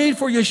the need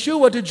for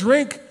Yahshua to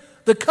drink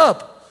the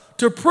cup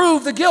to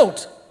prove the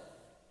guilt.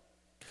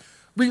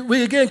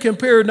 We again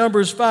compare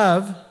Numbers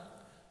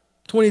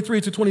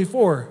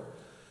 5:23-24.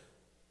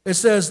 It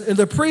says, and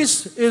the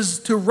priest is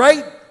to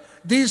write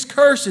these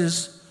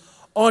curses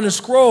on a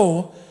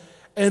scroll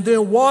and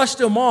then wash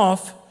them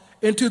off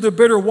into the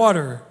bitter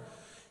water.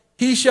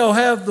 He shall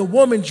have the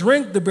woman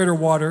drink the bitter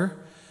water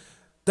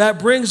that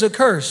brings a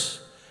curse,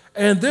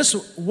 and this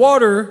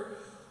water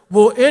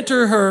will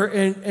enter her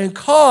and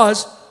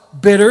cause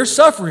bitter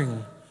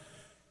suffering.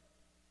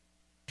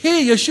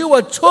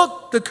 Yahshua,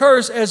 took the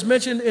curse as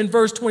mentioned in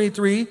verse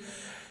 23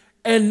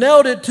 and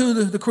nailed it to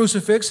the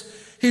crucifix.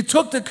 He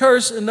took the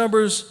curse in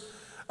Numbers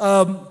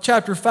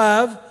chapter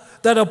 5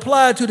 that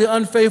applied to the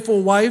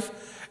unfaithful wife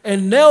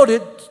and nailed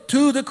it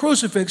to the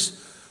crucifix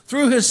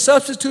through his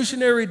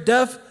substitutionary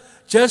death,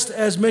 just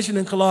as mentioned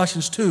in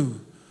Colossians 2.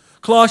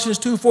 Colossians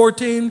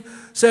 2:14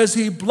 says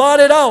he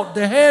blotted out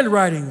the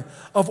handwriting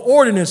of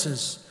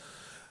ordinances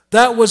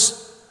that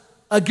was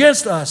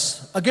against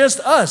us.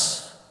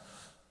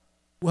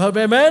 Well,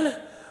 amen?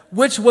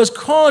 Which was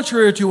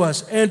contrary to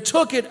us, and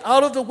took it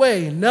out of the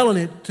way, nailing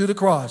it to the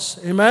cross.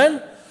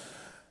 Amen?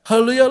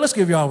 Hallelujah. Let's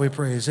give Yahweh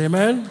praise.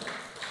 Amen?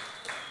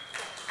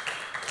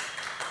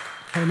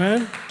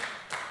 Amen?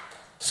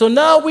 So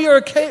now we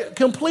are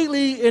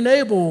completely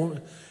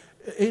enabled.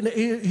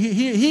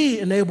 He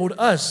enabled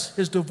us,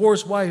 his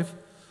divorced wife,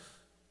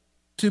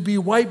 to be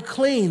wiped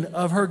clean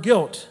of her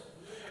guilt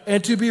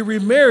and to be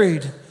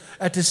remarried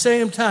at the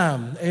same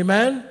time.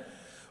 Amen?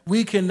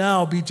 We can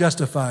now be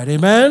justified.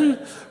 Amen?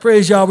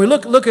 Praise Yahweh.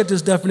 Look at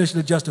this definition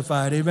of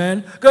justified.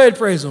 Amen? Go ahead,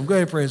 praise him. Go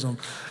ahead, praise him.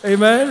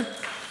 Amen?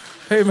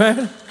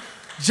 Amen?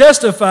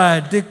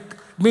 Justified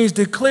means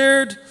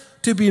declared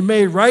to be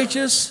made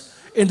righteous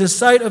in the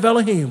sight of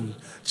Elohim.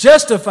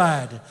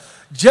 Justified.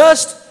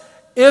 Just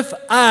if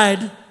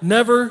I'd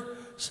never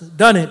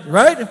done it,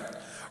 right?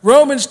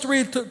 Romans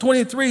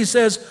 3:23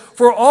 says,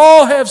 for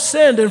all have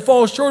sinned and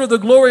fall short of the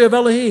glory of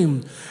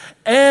Elohim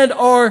and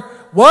are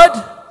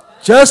what?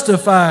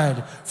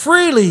 Justified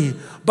freely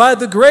by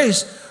the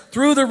grace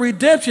through the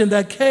redemption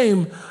that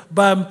came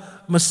by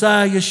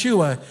Messiah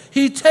Yahshua.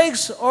 He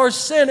takes our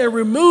sin and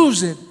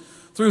removes it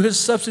through his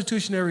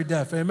substitutionary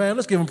death. Amen.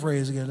 Let's give him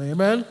praise again.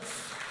 Amen.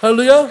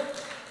 Hallelujah.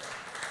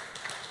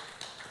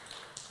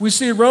 We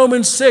see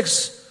Romans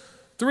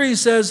 6:3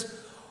 says,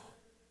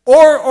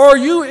 or are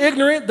you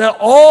ignorant that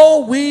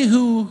all we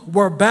who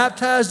were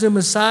baptized in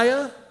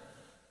Messiah,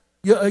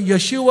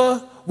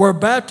 Yahshua, were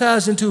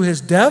baptized into his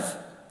death?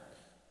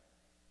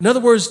 In other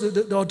words,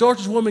 the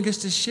adulterous woman gets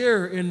to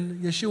share in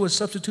Yeshua's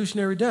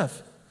substitutionary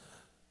death.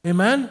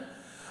 Amen?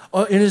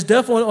 In his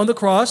death on the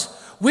cross.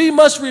 We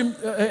must,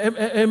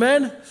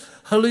 amen?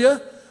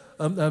 Hallelujah.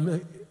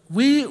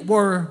 We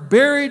were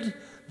buried,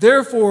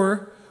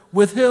 therefore,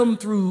 with him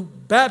through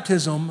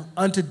baptism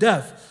unto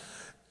death.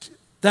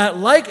 That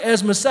like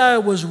as Messiah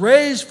was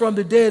raised from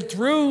the dead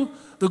through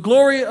the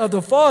glory of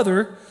the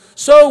Father,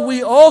 so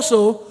we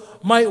also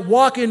might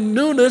walk in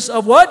newness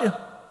of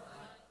what?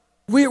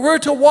 We're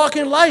to walk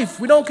in life.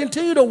 We don't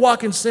continue to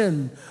walk in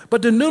sin,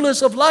 but the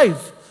newness of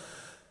life.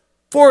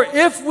 For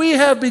if we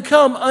have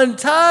become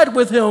untied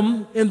with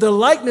him in the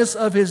likeness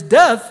of his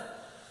death,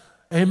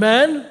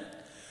 amen,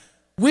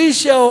 we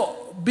shall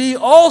be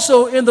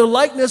also in the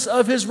likeness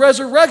of his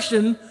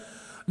resurrection,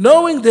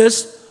 knowing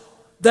this,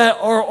 that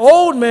our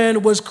old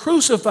man was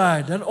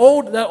crucified. That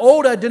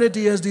old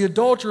identity as the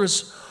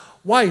adulterous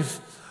wife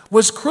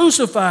was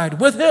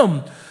crucified with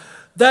him,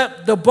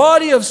 that the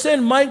body of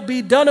sin might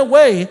be done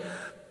away,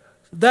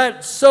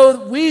 that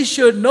so we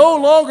should no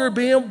longer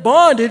be in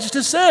bondage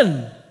to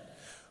sin.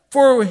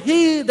 For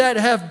he that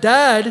hath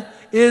died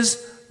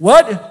is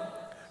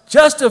what?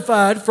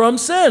 Justified from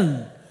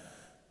sin.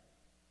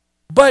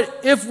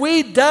 But if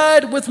we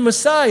died with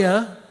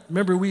Messiah,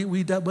 remember we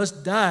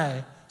must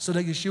die so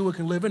that Yeshua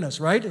can live in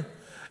us, right?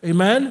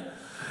 Amen?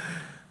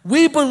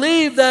 We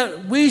believe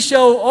that we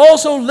shall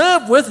also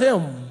live with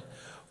him.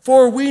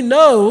 For we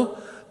know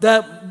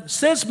that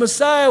since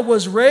Messiah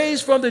was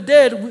raised from the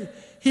dead,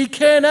 he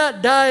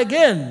cannot die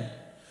again.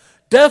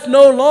 Death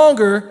no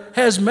longer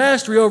has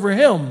mastery over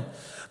him.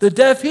 The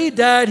death he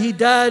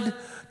died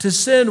to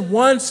sin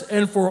once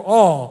and for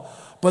all.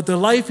 But the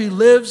life he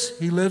lives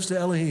to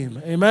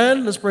Elohim.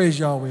 Amen? Let's praise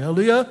Yahweh.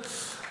 Hallelujah.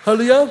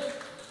 Hallelujah.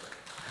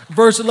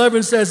 Verse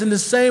 11 says, in the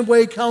same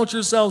way count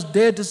yourselves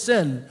dead to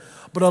sin,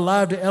 but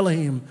alive to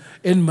Elohim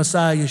in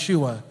Messiah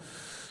Yeshua.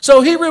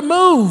 So he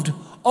removed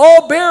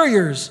all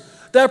barriers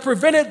that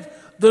prevented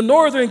the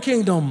northern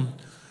kingdom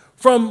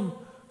from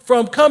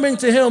coming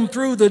to him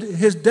through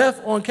his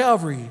death on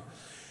Calvary.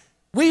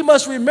 We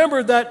must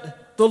remember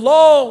that the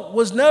law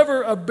was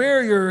never a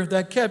barrier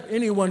that kept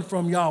anyone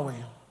from Yahweh.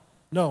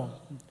 No.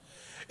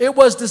 It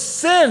was the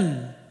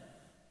sin,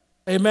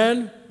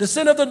 amen, the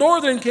sin of the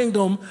northern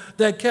kingdom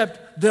that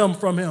kept them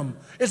from him.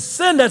 It's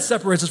sin that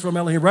separates us from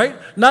Elohim, right?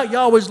 Not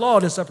Yahweh's law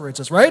that separates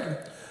us, right?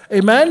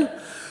 Amen?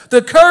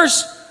 The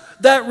curse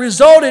that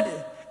resulted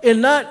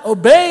in not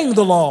obeying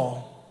the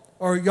law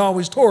or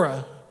Yahweh's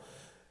Torah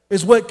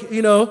is what,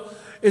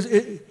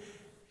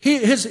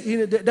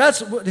 that's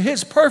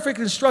his perfect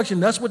instruction.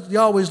 That's what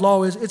Yahweh's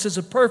law is. It's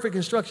a perfect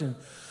instruction.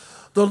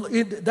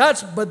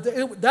 That's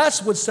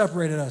what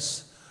separated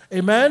us.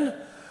 Amen?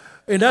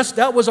 And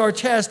that was our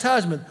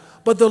chastisement.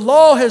 But the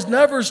law has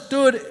never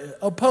stood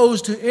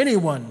opposed to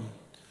anyone,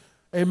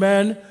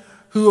 amen,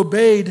 who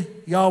obeyed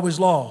Yahweh's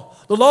law.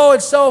 The law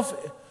itself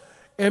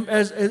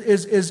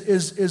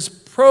is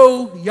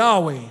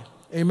pro-Yahweh,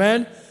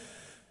 amen.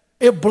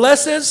 It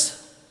blesses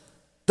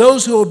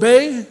those who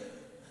obey,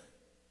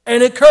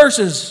 and it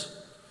curses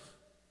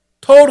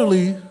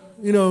totally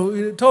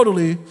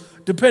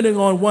depending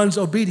on one's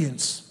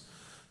obedience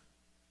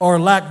or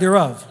lack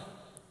thereof,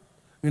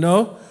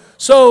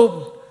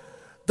 So,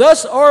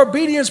 thus our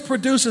obedience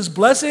produces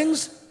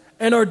blessings,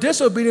 and our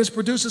disobedience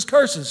produces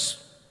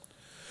curses.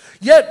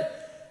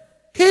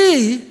 Yet,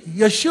 he,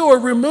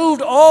 Yeshua,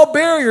 removed all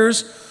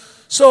barriers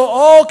so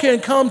all can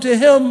come to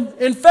him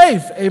in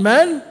faith.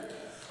 Amen?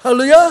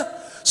 Hallelujah.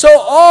 So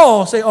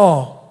all, say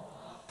all,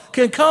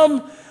 can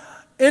come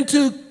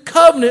into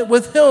covenant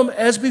with him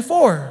as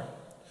before.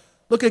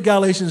 Look at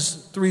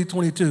Galatians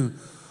 3:22.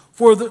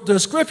 For the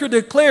scripture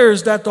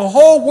declares that the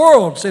whole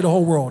world, say the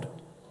whole world,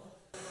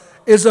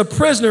 is a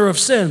prisoner of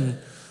sin,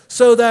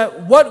 so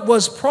that what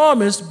was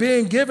promised,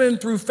 being given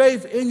through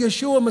faith in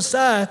Yeshua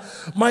Messiah,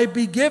 might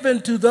be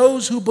given to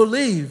those who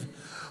believe.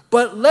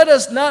 But let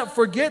us not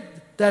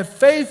forget that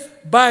faith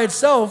by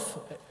itself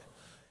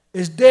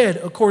is dead,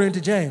 according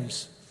to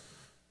James.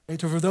 And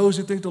for those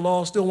who think the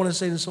law still want to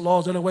say this law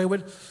is done away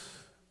with,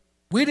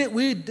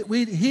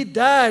 he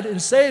died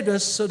and saved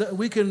us so that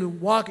we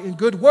can walk in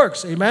good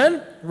works.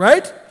 Amen?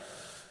 Right?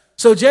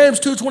 So James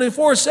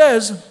 2:24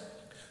 says,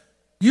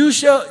 you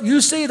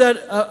see that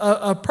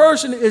a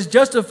person is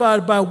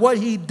justified by what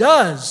he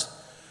does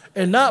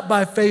and not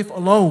by faith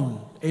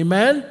alone.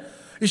 Amen?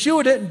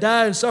 Yeshua didn't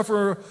die and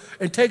suffer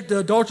and take the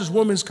adulterous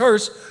woman's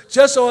curse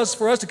just so as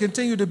for us to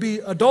continue to be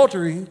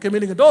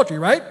committing adultery,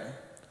 right?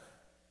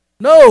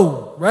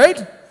 No,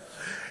 right?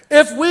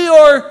 If we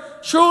are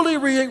truly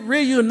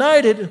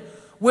reunited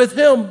with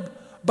him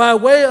by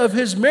way of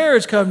his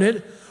marriage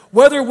covenant,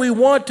 Whether we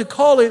want to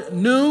call it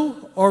new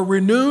or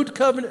renewed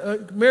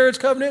covenant, marriage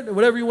covenant, or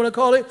whatever you want to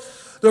call it,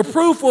 the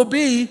proof will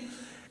be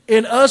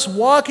in us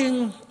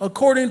walking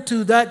according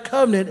to that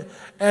covenant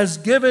as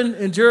given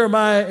in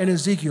Jeremiah and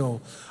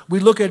Ezekiel. We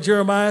look at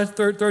Jeremiah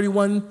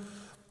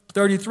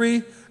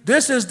 31:33.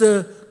 This is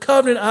the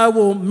covenant I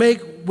will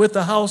make with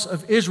the house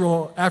of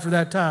Israel after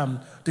that time,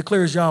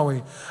 declares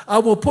Yahweh. I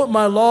will put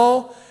my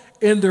law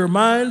in their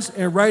minds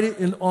and write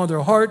it on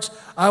their hearts.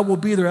 I will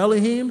be their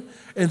Elohim,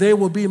 and they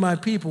will be my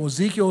people.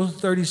 Ezekiel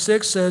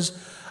 36 says,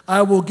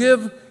 I will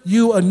give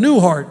you a new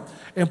heart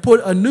and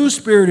put a new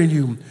spirit in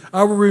you.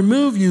 I will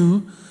remove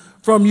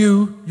from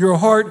you your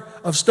heart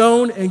of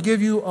stone and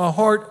give you a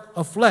heart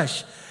of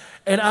flesh.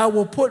 And I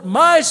will put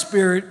my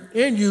spirit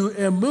in you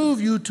and move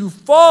you to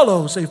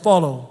follow, say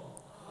follow,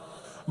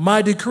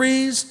 my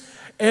decrees,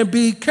 and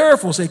be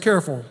careful, say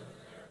careful,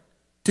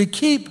 to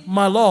keep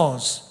my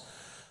laws.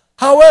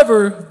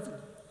 However,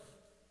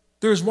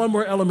 there's one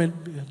more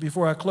element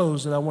before I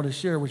close that I want to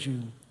share with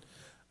you,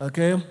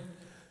 okay?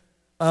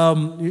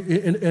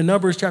 In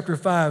Numbers chapter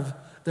 5,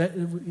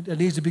 that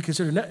needs to be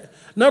considered.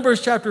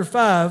 Numbers chapter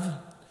 5,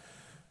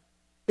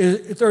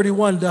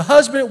 31, the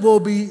husband will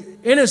be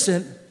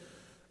innocent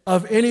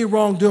of any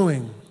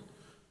wrongdoing,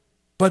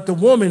 but the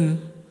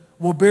woman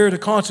will bear the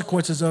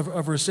consequences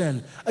of her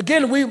sin.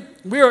 Again,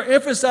 we are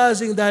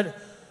emphasizing that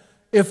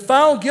if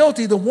found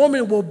guilty, the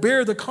woman will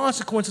bear the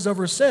consequences of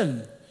her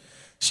sin.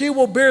 She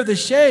will bear the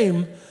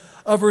shame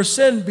of her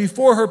sin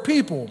before her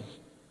people.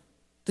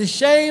 The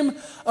shame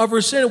of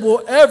her sin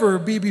will ever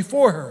be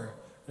before her.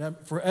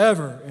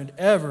 Forever and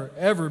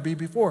ever be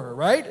before her,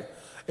 right?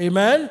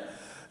 Amen?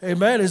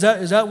 Amen. Is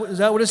that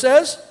what it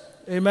says?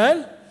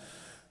 Amen?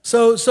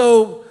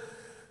 So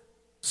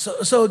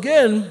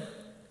again,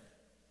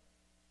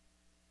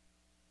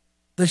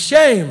 the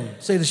shame,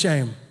 say the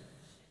shame.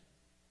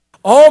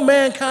 All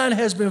mankind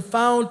has been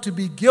found to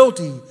be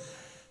guilty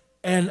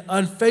and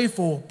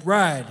unfaithful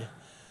bride.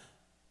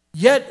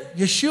 Yet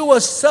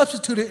Yahshua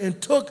substituted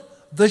and took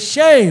the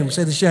shame,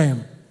 say the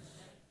shame,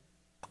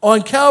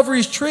 on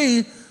Calvary's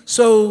tree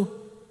so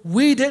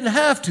we didn't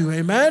have to.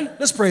 Amen?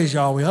 Let's praise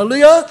Yahweh.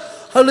 Hallelujah.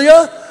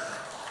 Hallelujah.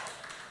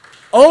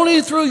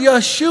 Only through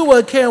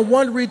Yahshua can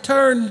one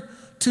return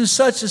to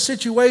such a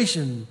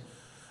situation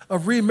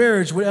of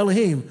remarriage with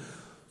Elohim.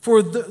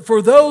 For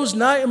those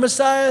not in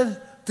Messiah,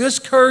 this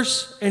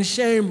curse and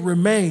shame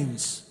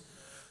remains.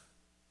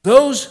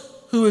 Those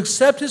who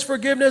accept his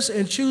forgiveness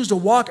and choose to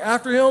walk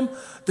after him,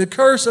 the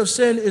curse of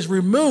sin is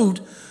removed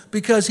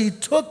because he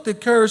took the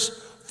curse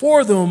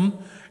for them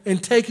in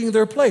taking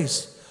their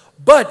place.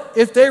 But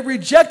if they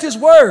reject his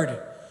word,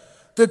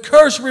 the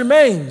curse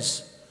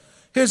remains.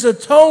 His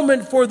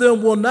atonement for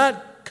them will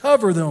not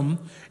cover them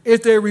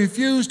if they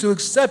refuse to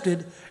accept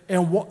it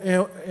and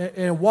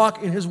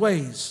walk in his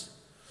ways.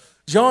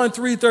 John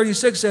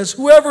 3:36 says,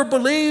 whoever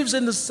believes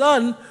in the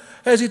Son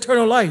has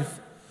eternal life,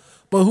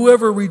 but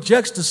whoever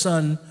rejects the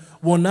Son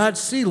will not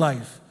see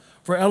life,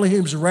 for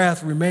Elohim's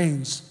wrath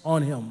remains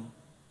on him.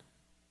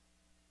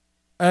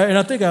 And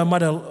I think I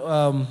might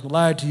have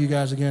lied to you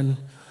guys again,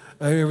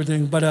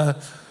 everything,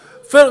 but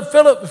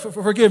Philip,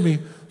 forgive me,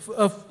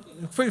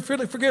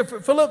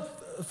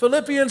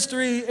 Philippians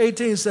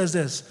 3:18 says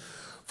this,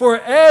 for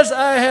as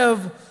I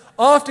have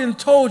often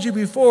told you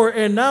before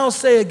and now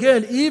say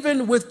again,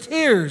 even with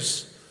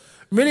tears,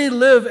 many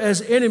live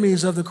as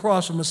enemies of the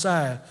cross of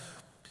Messiah.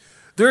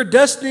 Their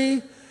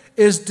destiny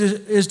is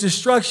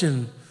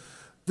destruction.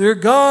 Their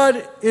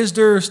God is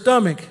their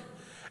stomach,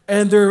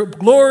 and their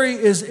glory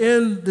is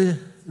in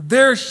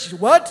their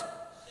what?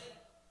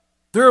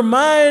 Their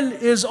mind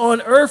is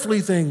on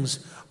earthly things,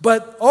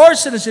 but our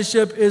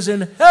citizenship is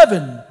in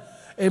heaven.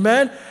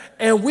 Amen.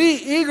 And we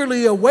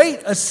eagerly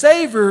await a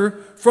Savior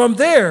from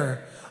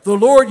there, the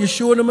Lord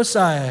Yahshua the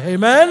Messiah.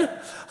 Amen?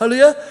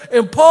 Hallelujah.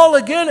 And Paul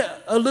again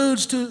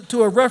alludes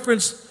to a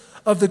reference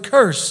of the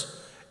curse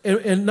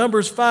in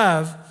Numbers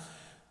 5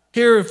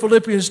 here in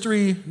Philippians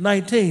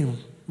 3:19.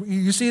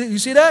 You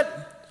see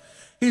that?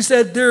 He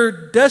said their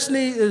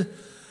destiny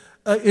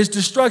is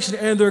destruction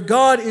and their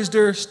God is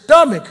their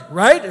stomach,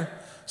 right?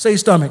 Say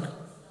stomach.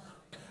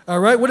 All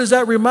right. What does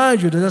that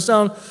remind you? Does that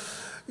sound,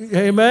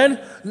 amen?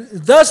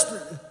 Thus,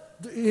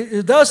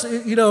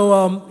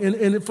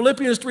 in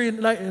Philippians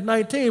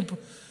 3:19,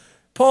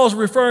 Paul's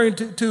referring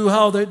to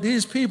how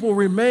these people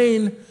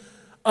remain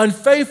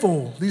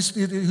unfaithful,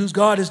 whose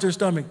God is their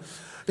stomach.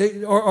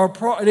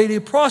 They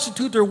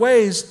prostitute their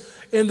ways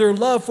in their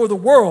love for the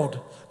world.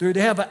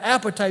 They have an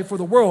appetite for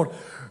the world.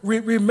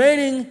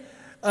 Remaining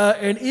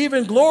and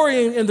even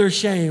glorying in their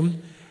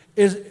shame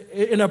is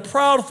in a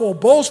proudful,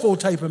 boastful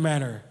type of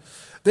manner.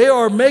 They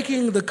are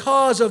making the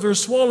cause of their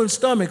swollen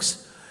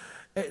stomachs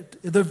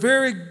the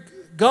very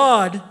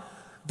God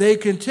they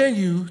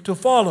continue to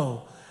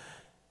follow.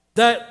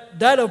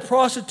 That of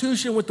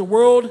prostitution with the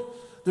world,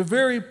 the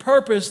very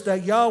purpose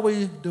that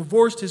Yahweh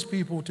divorced his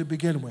people to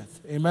begin with.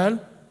 Amen?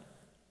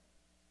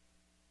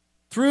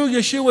 Through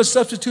Yeshua's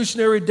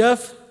substitutionary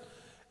death,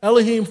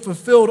 Elohim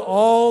fulfilled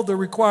all the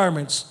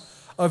requirements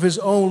of his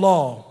own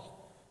law.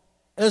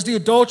 As the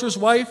adulterous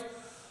wife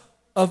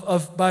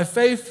by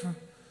faith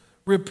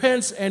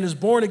repents and is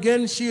born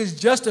again, she is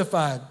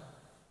justified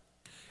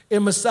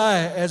in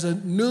Messiah as a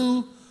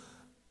new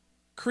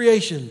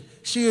creation.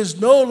 She is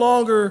no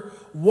longer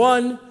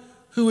one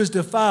who is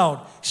defiled.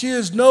 She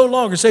is no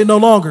longer, say no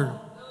longer,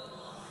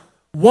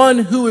 one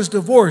who is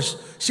divorced.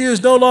 She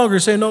is no longer,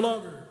 say no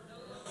longer,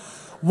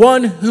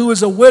 one who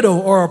is a widow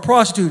or a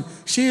prostitute.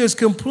 She is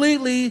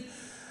completely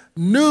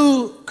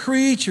new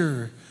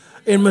creature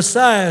in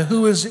Messiah,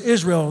 who is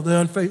Israel,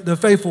 the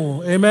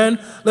faithful.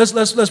 Amen.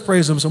 Let's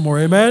praise him some more.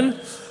 Amen.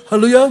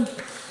 Hallelujah.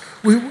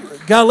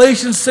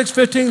 Galatians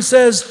 6:15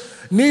 says,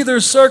 neither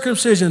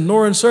circumcision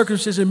nor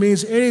uncircumcision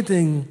means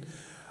anything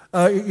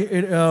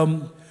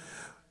that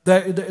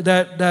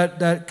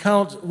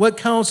counts. What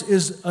counts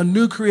is a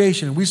new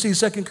creation. We see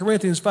 2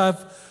 Corinthians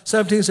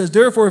 5:17 says,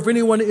 therefore, if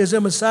anyone is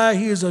in Messiah,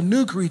 he is a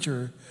new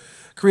creation.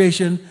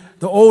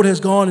 The old has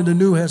gone and the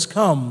new has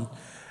come.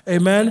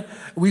 Amen.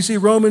 We see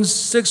Romans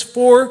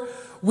 6:4,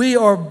 we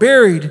are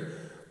buried,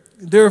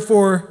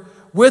 therefore,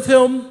 with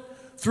him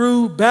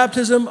through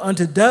baptism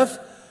unto death,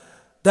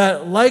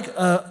 that like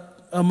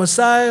a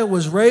Messiah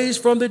was raised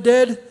from the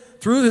dead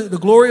through the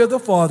glory of the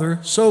Father,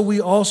 so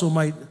we also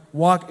might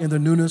walk in the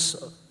newness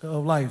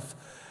of life.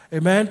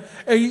 Amen.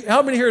 And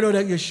how many here know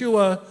that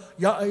Yahshua,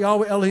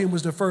 Yahweh Elohim,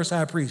 was the first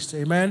high priest?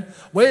 Amen.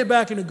 Way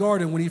back in the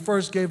garden when he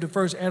first gave the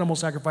first animal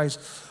sacrifice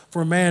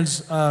for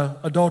man's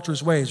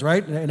adulterous ways,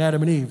 right? And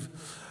Adam and Eve,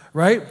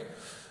 right?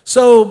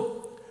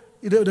 So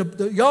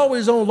the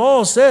Yahweh's own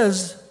law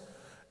says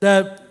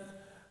that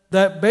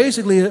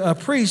basically a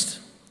priest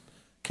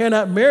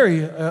cannot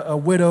marry a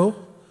widow,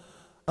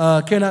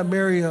 cannot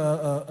marry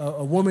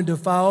a woman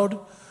defiled.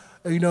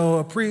 You know,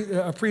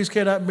 a priest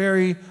cannot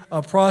marry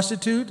a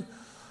prostitute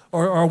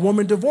or a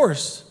woman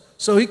divorced.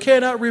 So he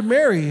cannot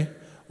remarry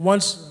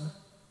once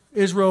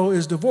Israel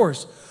is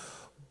divorced.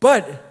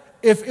 But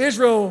if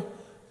the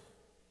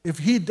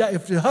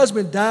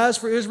husband dies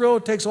for Israel,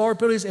 takes all her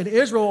penalties, and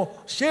Israel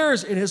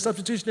shares in his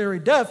substitutionary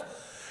death,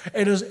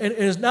 and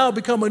has now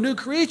become a new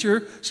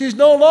creature, she's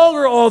no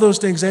longer all those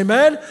things,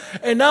 amen?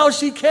 And now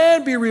she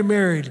can be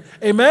remarried,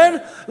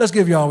 amen? Let's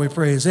give Yahweh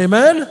praise,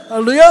 amen?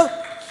 Hallelujah.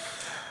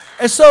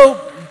 And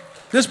so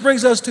this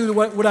brings us to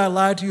what I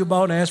lied to you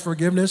about and asked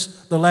forgiveness,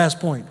 the last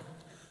point.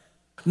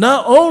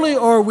 Not only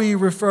are we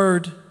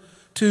referred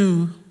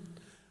to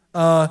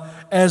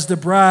as the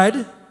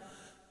bride,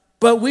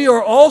 but we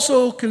are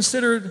also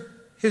considered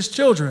his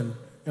children.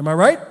 Am I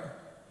right?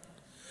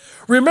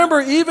 Remember,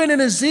 even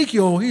in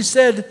Ezekiel, he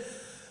said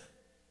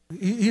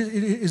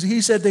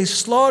they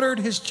slaughtered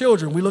his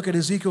children. We look at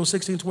Ezekiel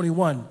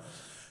 16:21.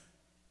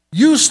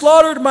 You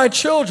slaughtered my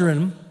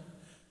children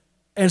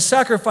and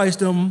sacrificed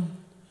them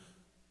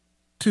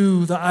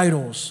to the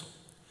idols.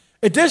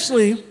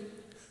 Additionally,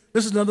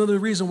 this is another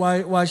reason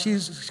why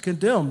she's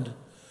condemned,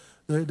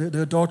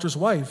 the adulterous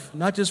wife,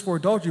 not just for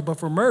adultery, but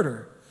for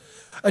murder.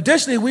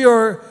 Additionally, we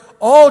are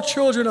all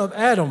children of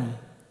Adam.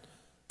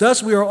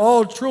 Thus, we are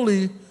all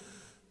truly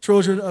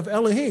children of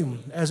Elohim,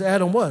 as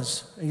Adam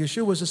was, and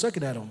Yahshua was the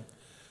second Adam.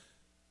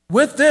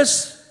 With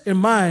this in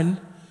mind,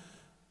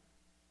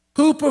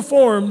 who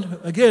performed,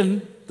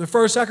 again, the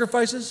first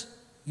sacrifices?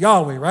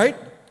 Yahweh, right?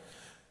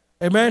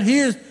 Amen. He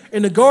is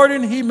in the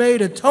garden, he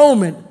made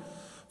atonement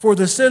for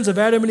the sins of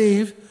Adam and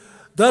Eve,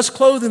 thus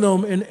clothing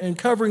them and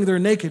covering their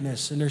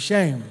nakedness and their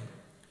shame.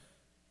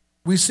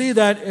 We see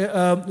that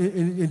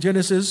in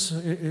Genesis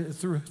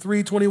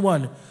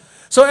 3:21.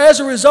 So as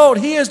a result,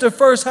 he is the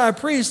first high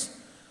priest.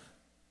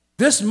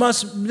 This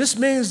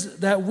means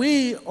that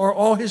we are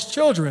all his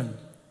children.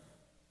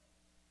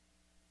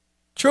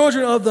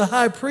 Children of the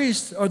high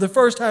priest, or the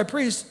first high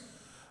priest,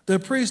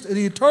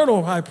 the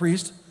eternal high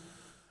priest.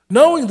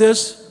 Knowing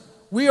this,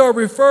 we are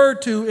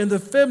referred to in the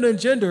feminine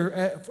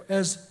gender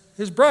as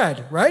his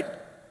bride, right?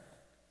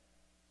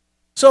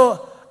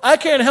 So I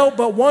can't help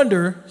but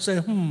wonder,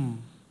 I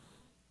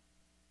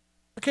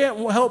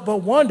can't help but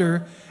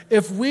wonder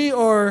if we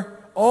are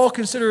all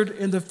considered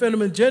in the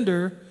feminine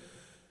gender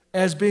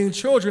as being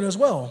children as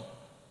well.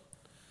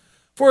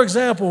 For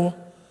example,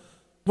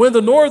 when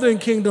the northern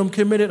kingdom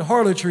committed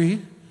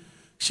harlotry,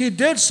 she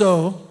did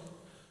so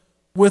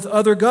with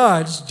other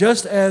gods,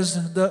 just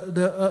as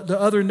the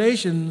other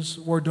nations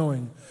were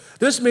doing.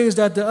 This means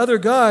that the other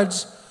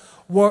gods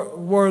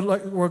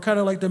were kind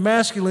of like the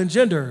masculine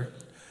gender,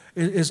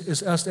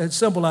 is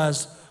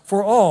symbolized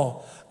for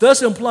all,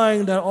 thus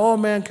implying that all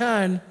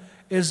mankind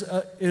is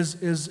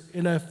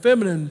in a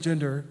feminine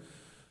gender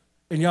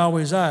in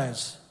Yahweh's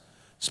eyes,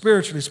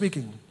 spiritually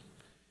speaking.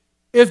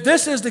 If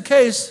this is the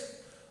case,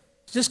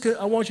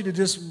 I want you to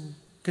just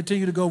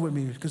continue to go with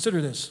me. Consider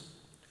this.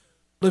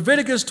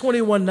 Leviticus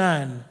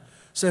 21:9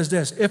 says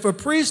this: if a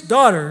priest's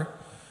daughter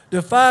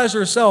defiles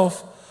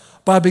herself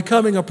by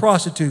becoming a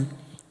prostitute,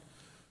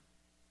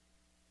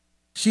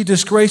 she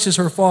disgraces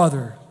her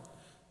father.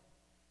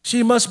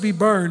 She must be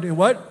burned in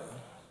what?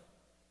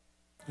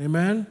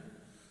 Amen.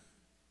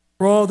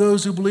 For all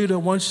those who believe that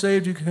once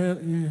saved,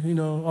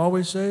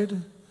 always saved.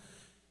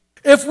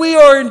 If we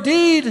are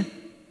indeed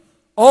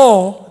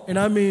all, and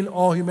I mean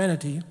all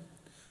humanity,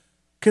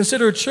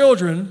 considered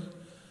children,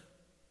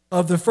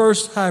 of the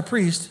first high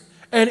priest,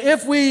 and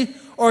if we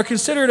are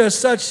considered as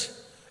such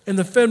in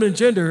the feminine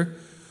gender,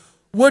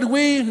 would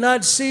we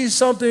not see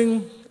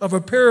something of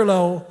a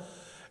parallel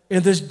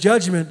in this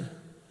judgment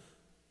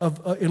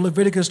in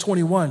Leviticus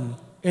 21,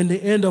 in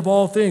the end of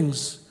all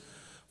things,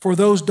 for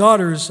those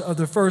daughters of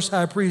the first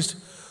high priest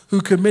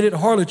who committed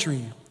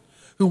harlotry,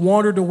 who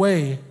wandered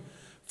away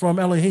from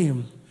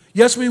Elohim?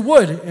 Yes, we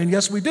would, and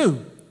yes, we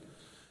do.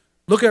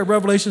 Look at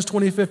Revelations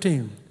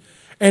 20:15.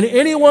 And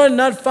anyone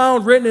not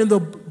found written in the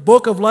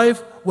book of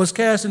life was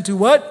cast into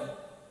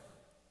what?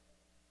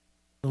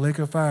 The lake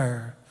of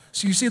fire.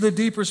 So you see the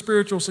deeper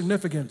spiritual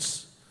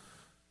significance.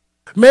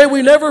 May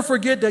we never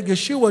forget that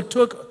Yahshua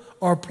took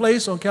our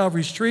place on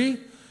Calvary's tree.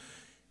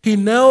 He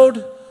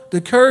nailed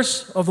the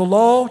curse of the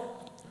law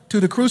to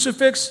the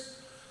crucifix.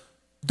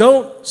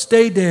 Don't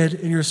stay dead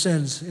in your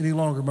sins any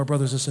longer, my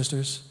brothers and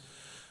sisters.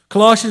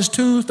 Colossians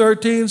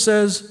 2:13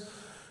 says,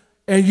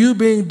 and you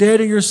being dead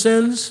in your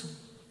sins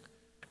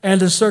and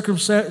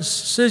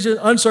the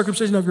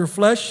uncircumcision of your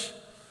flesh,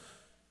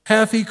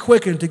 hath he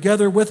quickened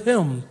together with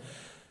him,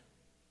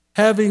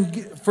 having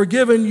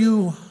forgiven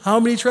you how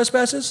many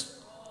trespasses?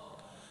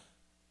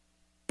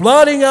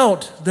 Blotting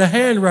out the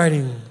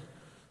handwriting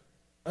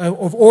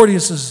of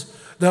ordinances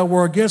that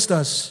were against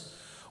us,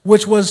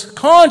 which was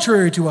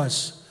contrary to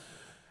us,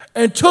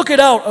 and took it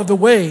out of the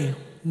way,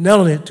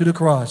 nailing it to the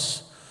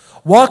cross.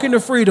 Walk in the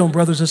freedom,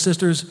 brothers and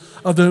sisters,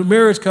 of the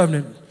marriage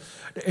covenant,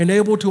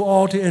 enabled to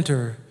all to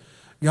enter.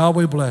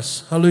 Yahweh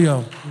bless.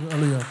 Hallelujah.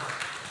 Hallelujah.